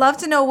 we would love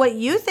to know what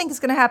you think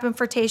is going to happen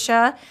for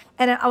Tayshia,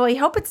 and we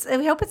hope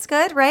it's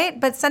good, right?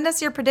 But send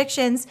us your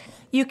predictions.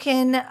 You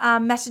can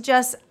message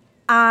us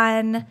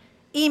on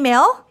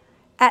email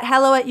at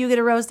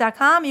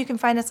hello@yougetarose.com. You can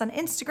find us on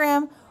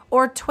Instagram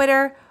or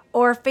Twitter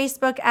or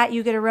Facebook at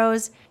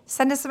YouGetARose.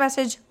 Send us a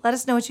message. Let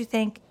us know what you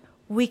think.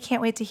 We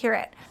can't wait to hear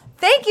it.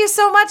 Thank you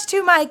so much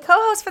to my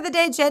co-host for the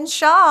day, Jenn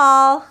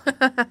Schaal.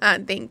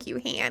 Thank you,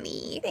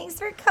 Hanny. Thanks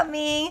for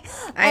coming.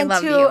 I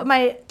love you.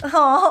 I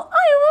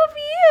love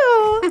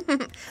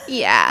you.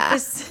 Yeah.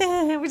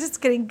 We're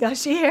just getting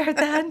gushy here at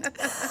the end.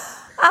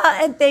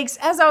 And thanks,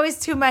 as always,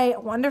 to my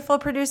wonderful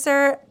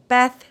producer,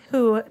 Beth,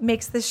 who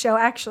makes this show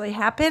actually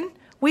happen.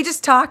 We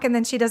just talk, and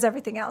then she does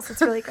everything else.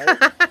 It's really good.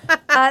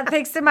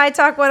 Thanks to My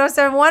Talk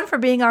 1071 for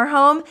being our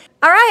home.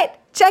 All right.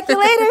 Check you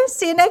later.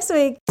 See you next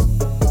week.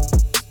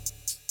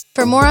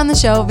 For more on the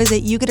show,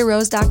 visit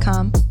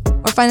yougetarose.com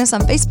or find us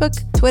on Facebook,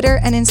 Twitter,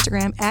 and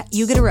Instagram at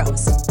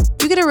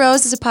YouGetARose. You Get a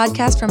Rose is a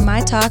podcast from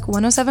My Talk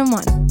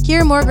 1071.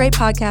 Hear more great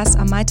podcasts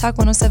on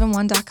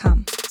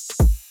mytalk1071.com.